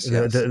 Yes.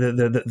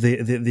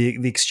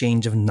 The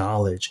exchange of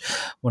knowledge.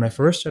 When I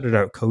first started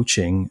out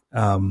coaching,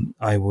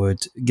 I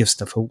would give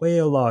stuff away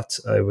a lot.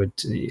 I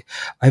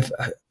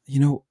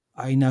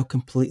now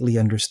completely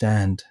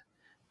understand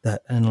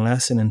that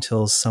unless and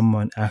until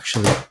someone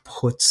actually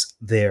puts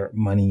their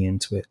money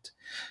into it,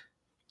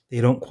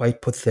 they don't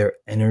quite put their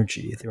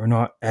energy. They're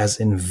not as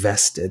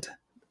invested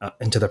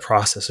into the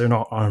process. They're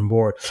not on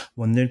board.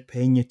 When they're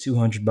paying you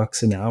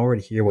 $200 an hour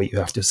to hear what you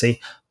have to say,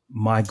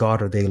 my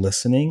God, are they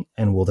listening?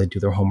 And will they do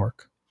their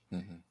homework?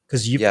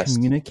 Because you've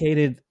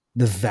communicated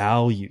the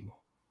value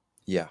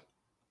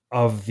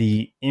of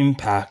the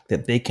impact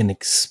that they can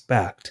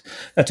expect.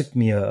 That took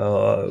me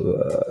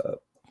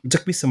it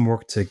took me some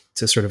work to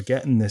sort of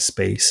get in this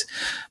space,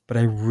 but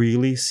I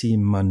really see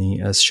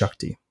money as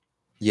Shakti.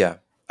 Yeah,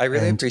 I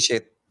really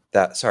appreciate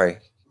that. Sorry.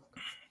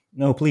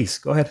 No, please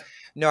go ahead.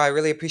 No, I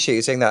really appreciate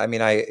you saying that. I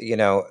mean,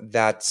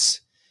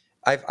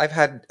 I've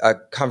had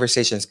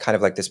conversations kind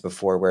of like this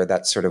before, where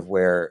that's sort of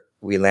where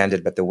we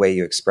landed, but the way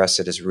you express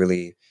it is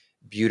really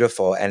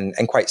beautiful and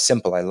quite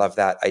simple. I love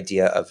that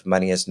idea of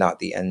money is not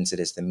the ends, it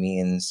is the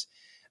means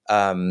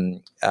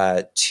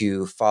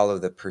to follow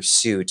the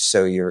pursuit.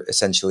 So you're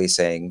essentially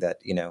saying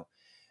that,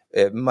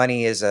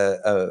 money is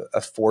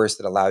a force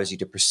that allows you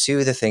to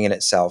pursue the thing in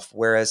itself.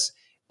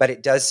 But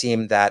it does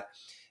seem that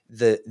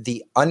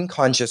the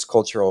unconscious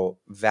cultural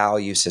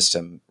value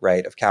system,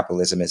 right, of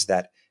capitalism is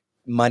that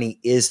money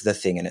is the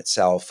thing in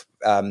itself.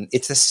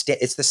 It's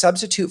the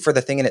substitute for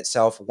the thing in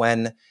itself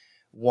when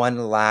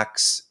one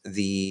lacks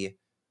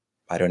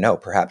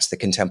perhaps the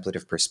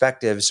contemplative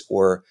perspectives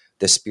or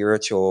the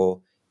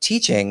spiritual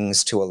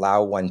teachings to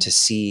allow one to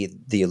see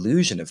the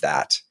illusion of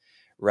that,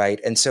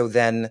 right? And so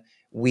then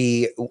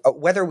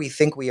whether we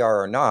think we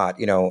are or not,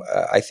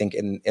 I think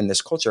in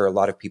this culture, a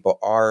lot of people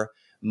are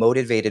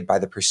motivated by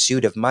the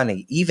pursuit of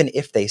money, even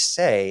if they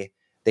say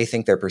they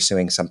think they're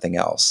pursuing something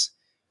else,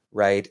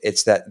 right?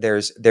 It's that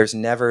there's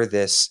never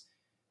this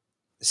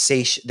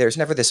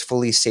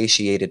fully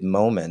satiated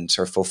moment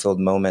or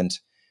fulfilled moment,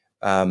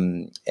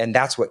 and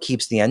that's what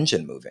keeps the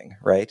engine moving,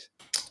 right?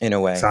 In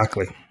a way,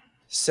 exactly.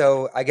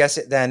 So I guess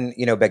it then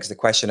begs the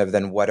question of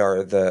then what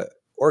are the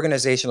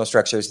organizational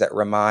structures that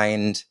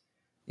remind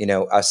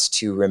us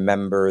to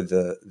remember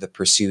the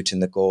pursuit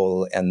and the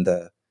goal and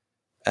the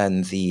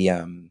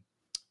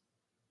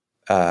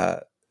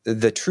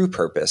true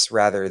purpose,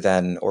 rather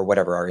than, or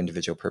whatever our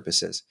individual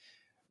purpose is,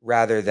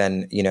 rather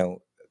than,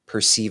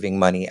 perceiving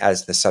money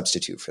as the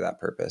substitute for that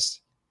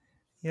purpose?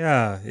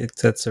 Yeah,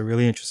 that's a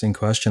really interesting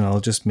question.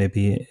 I'll just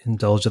maybe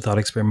indulge the thought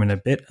experiment a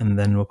bit, and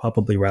then we'll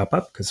probably wrap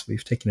up because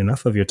we've taken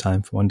enough of your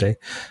time for one day.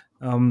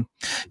 The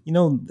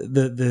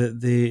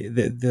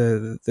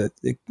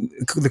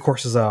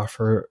courses I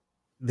offer,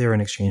 they're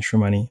in exchange for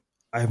money.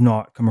 I have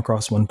not come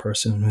across one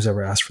person who's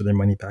ever asked for their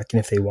money back.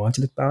 And if they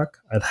wanted it back,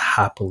 I'd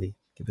happily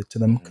give it to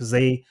them, because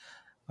they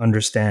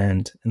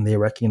understand and they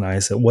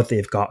recognize that what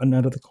they've gotten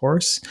out of the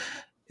course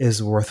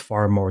is worth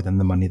far more than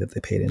the money that they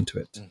paid into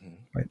it.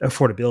 Right?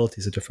 Affordability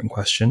is a different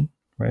question,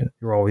 right?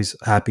 You're always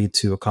happy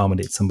to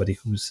accommodate somebody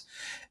who's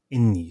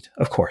in need,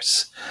 of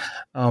course.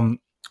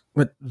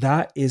 But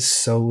that is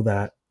so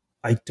that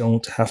I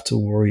don't have to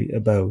worry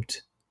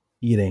about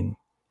eating,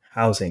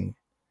 housing,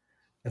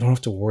 I don't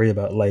have to worry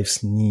about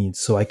life's needs,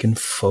 so I can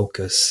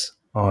focus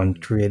on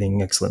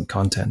creating excellent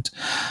content.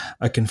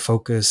 I can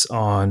focus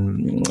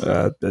on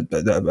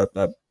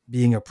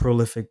being a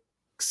prolific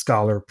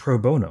scholar pro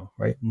bono,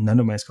 right? None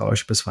of my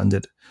scholarship is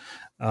funded.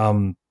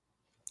 The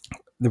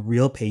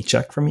real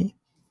paycheck for me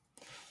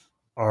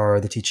are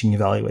the teaching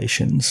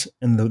evaluations,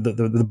 and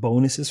the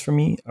bonuses for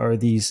me are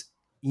these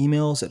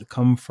emails that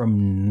come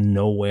from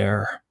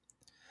nowhere.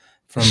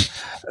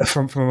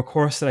 From a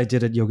course that I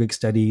did at Yogic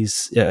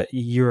Studies a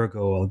year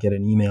ago, I'll get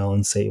an email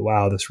and say,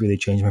 wow, this really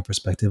changed my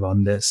perspective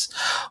on this,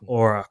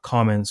 or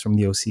comments from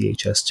the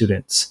OCHS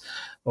students,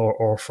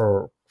 or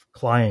for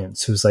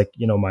clients who's like,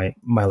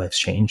 my life's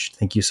changed.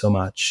 Thank you so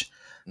much.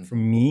 Mm-hmm. For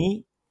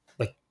me,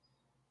 like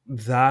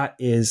that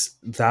is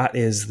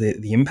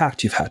the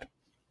impact you've had.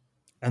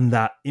 And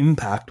that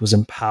impact was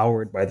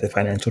empowered by the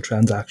financial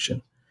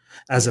transaction,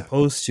 as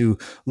opposed to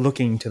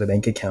looking to the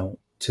bank account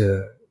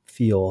to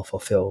feel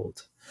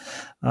fulfilled.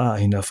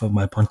 Enough of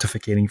my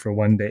pontificating for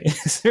one day.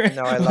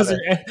 No, I love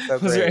it. So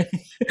great.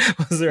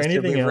 Was there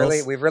anything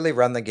else? We've really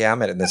run the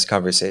gamut in this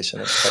conversation.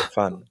 It's quite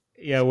fun.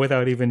 Yeah,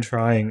 without even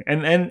trying.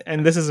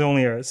 And this is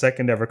only our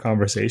second ever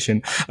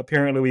conversation.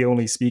 Apparently, we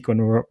only speak when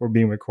we're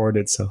being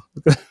recorded. So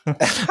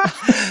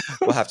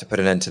we'll have to put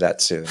an end to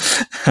that soon.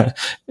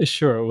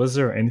 Sure. Was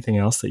there anything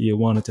else that you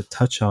wanted to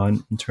touch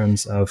on in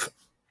terms of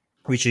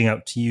reaching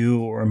out to you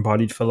or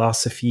embodied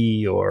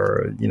philosophy,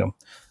 or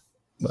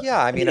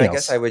Yeah, I mean, I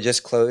guess I would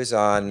just close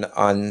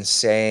on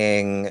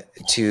saying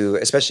to,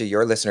 especially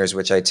your listeners,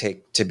 which I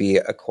take to be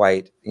a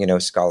quite,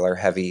 scholar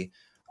heavy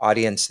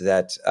audience,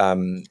 that,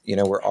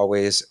 we're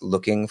always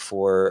looking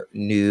for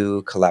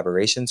new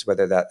collaborations,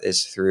 whether that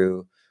is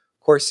through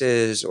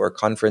courses or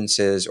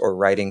conferences or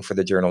writing for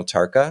the journal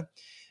Tarka.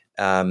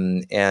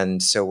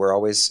 And so we're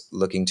always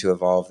looking to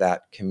evolve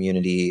that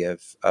community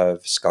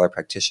of scholar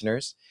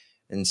practitioners.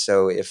 And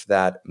so if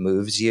that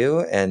moves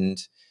you and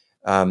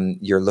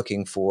you're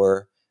looking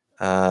for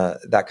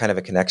that kind of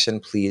a connection,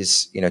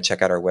 please,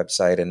 check out our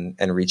website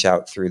and reach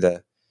out through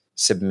the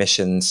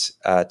submissions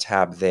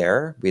tab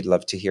there. We'd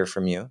love to hear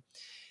from you.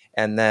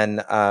 And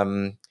then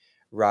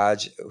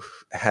Raj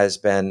has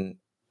been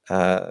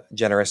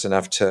generous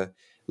enough to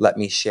let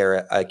me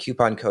share a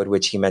coupon code,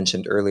 which he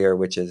mentioned earlier,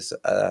 which is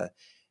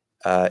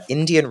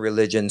Indian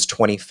Religions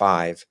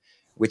 25,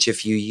 which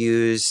if you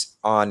use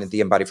on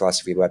the Embodied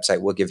Philosophy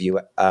website, will give you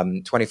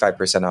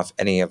 25% off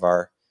any of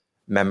our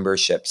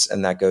memberships.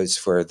 And that goes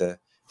for the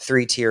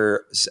 3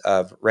 tiers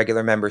of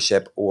regular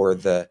membership or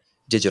the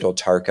digital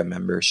Tarka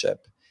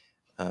membership.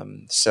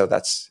 So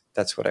that's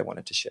what I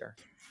wanted to share.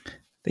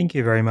 Thank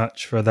you very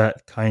much for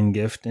that kind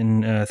gift.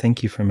 And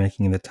thank you for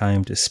making the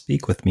time to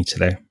speak with me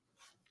today.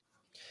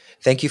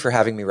 Thank you for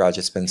having me, Raj.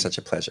 It's been such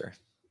a pleasure.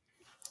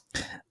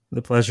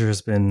 The pleasure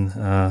has been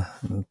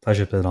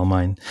all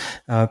mine.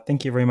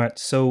 Thank you very much.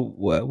 So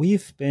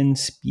we've been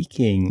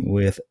speaking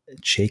with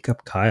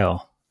Jacob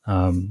Kyle,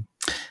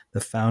 the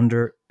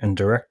founder and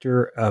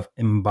director of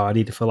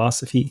Embodied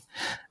Philosophy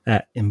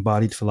at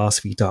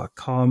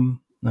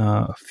embodiedphilosophy.com.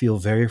 Feel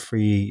very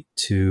free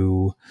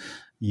to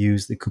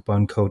use the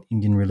coupon code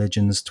Indian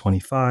Religions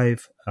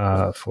 25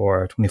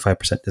 for a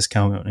 25%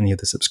 discount on any of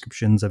the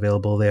subscriptions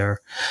available there.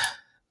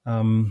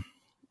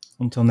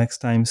 Until next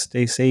time,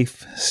 stay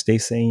safe, stay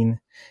sane,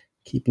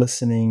 keep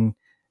listening,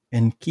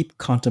 and keep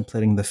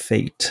contemplating the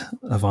fate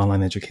of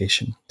online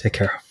education. Take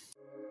care.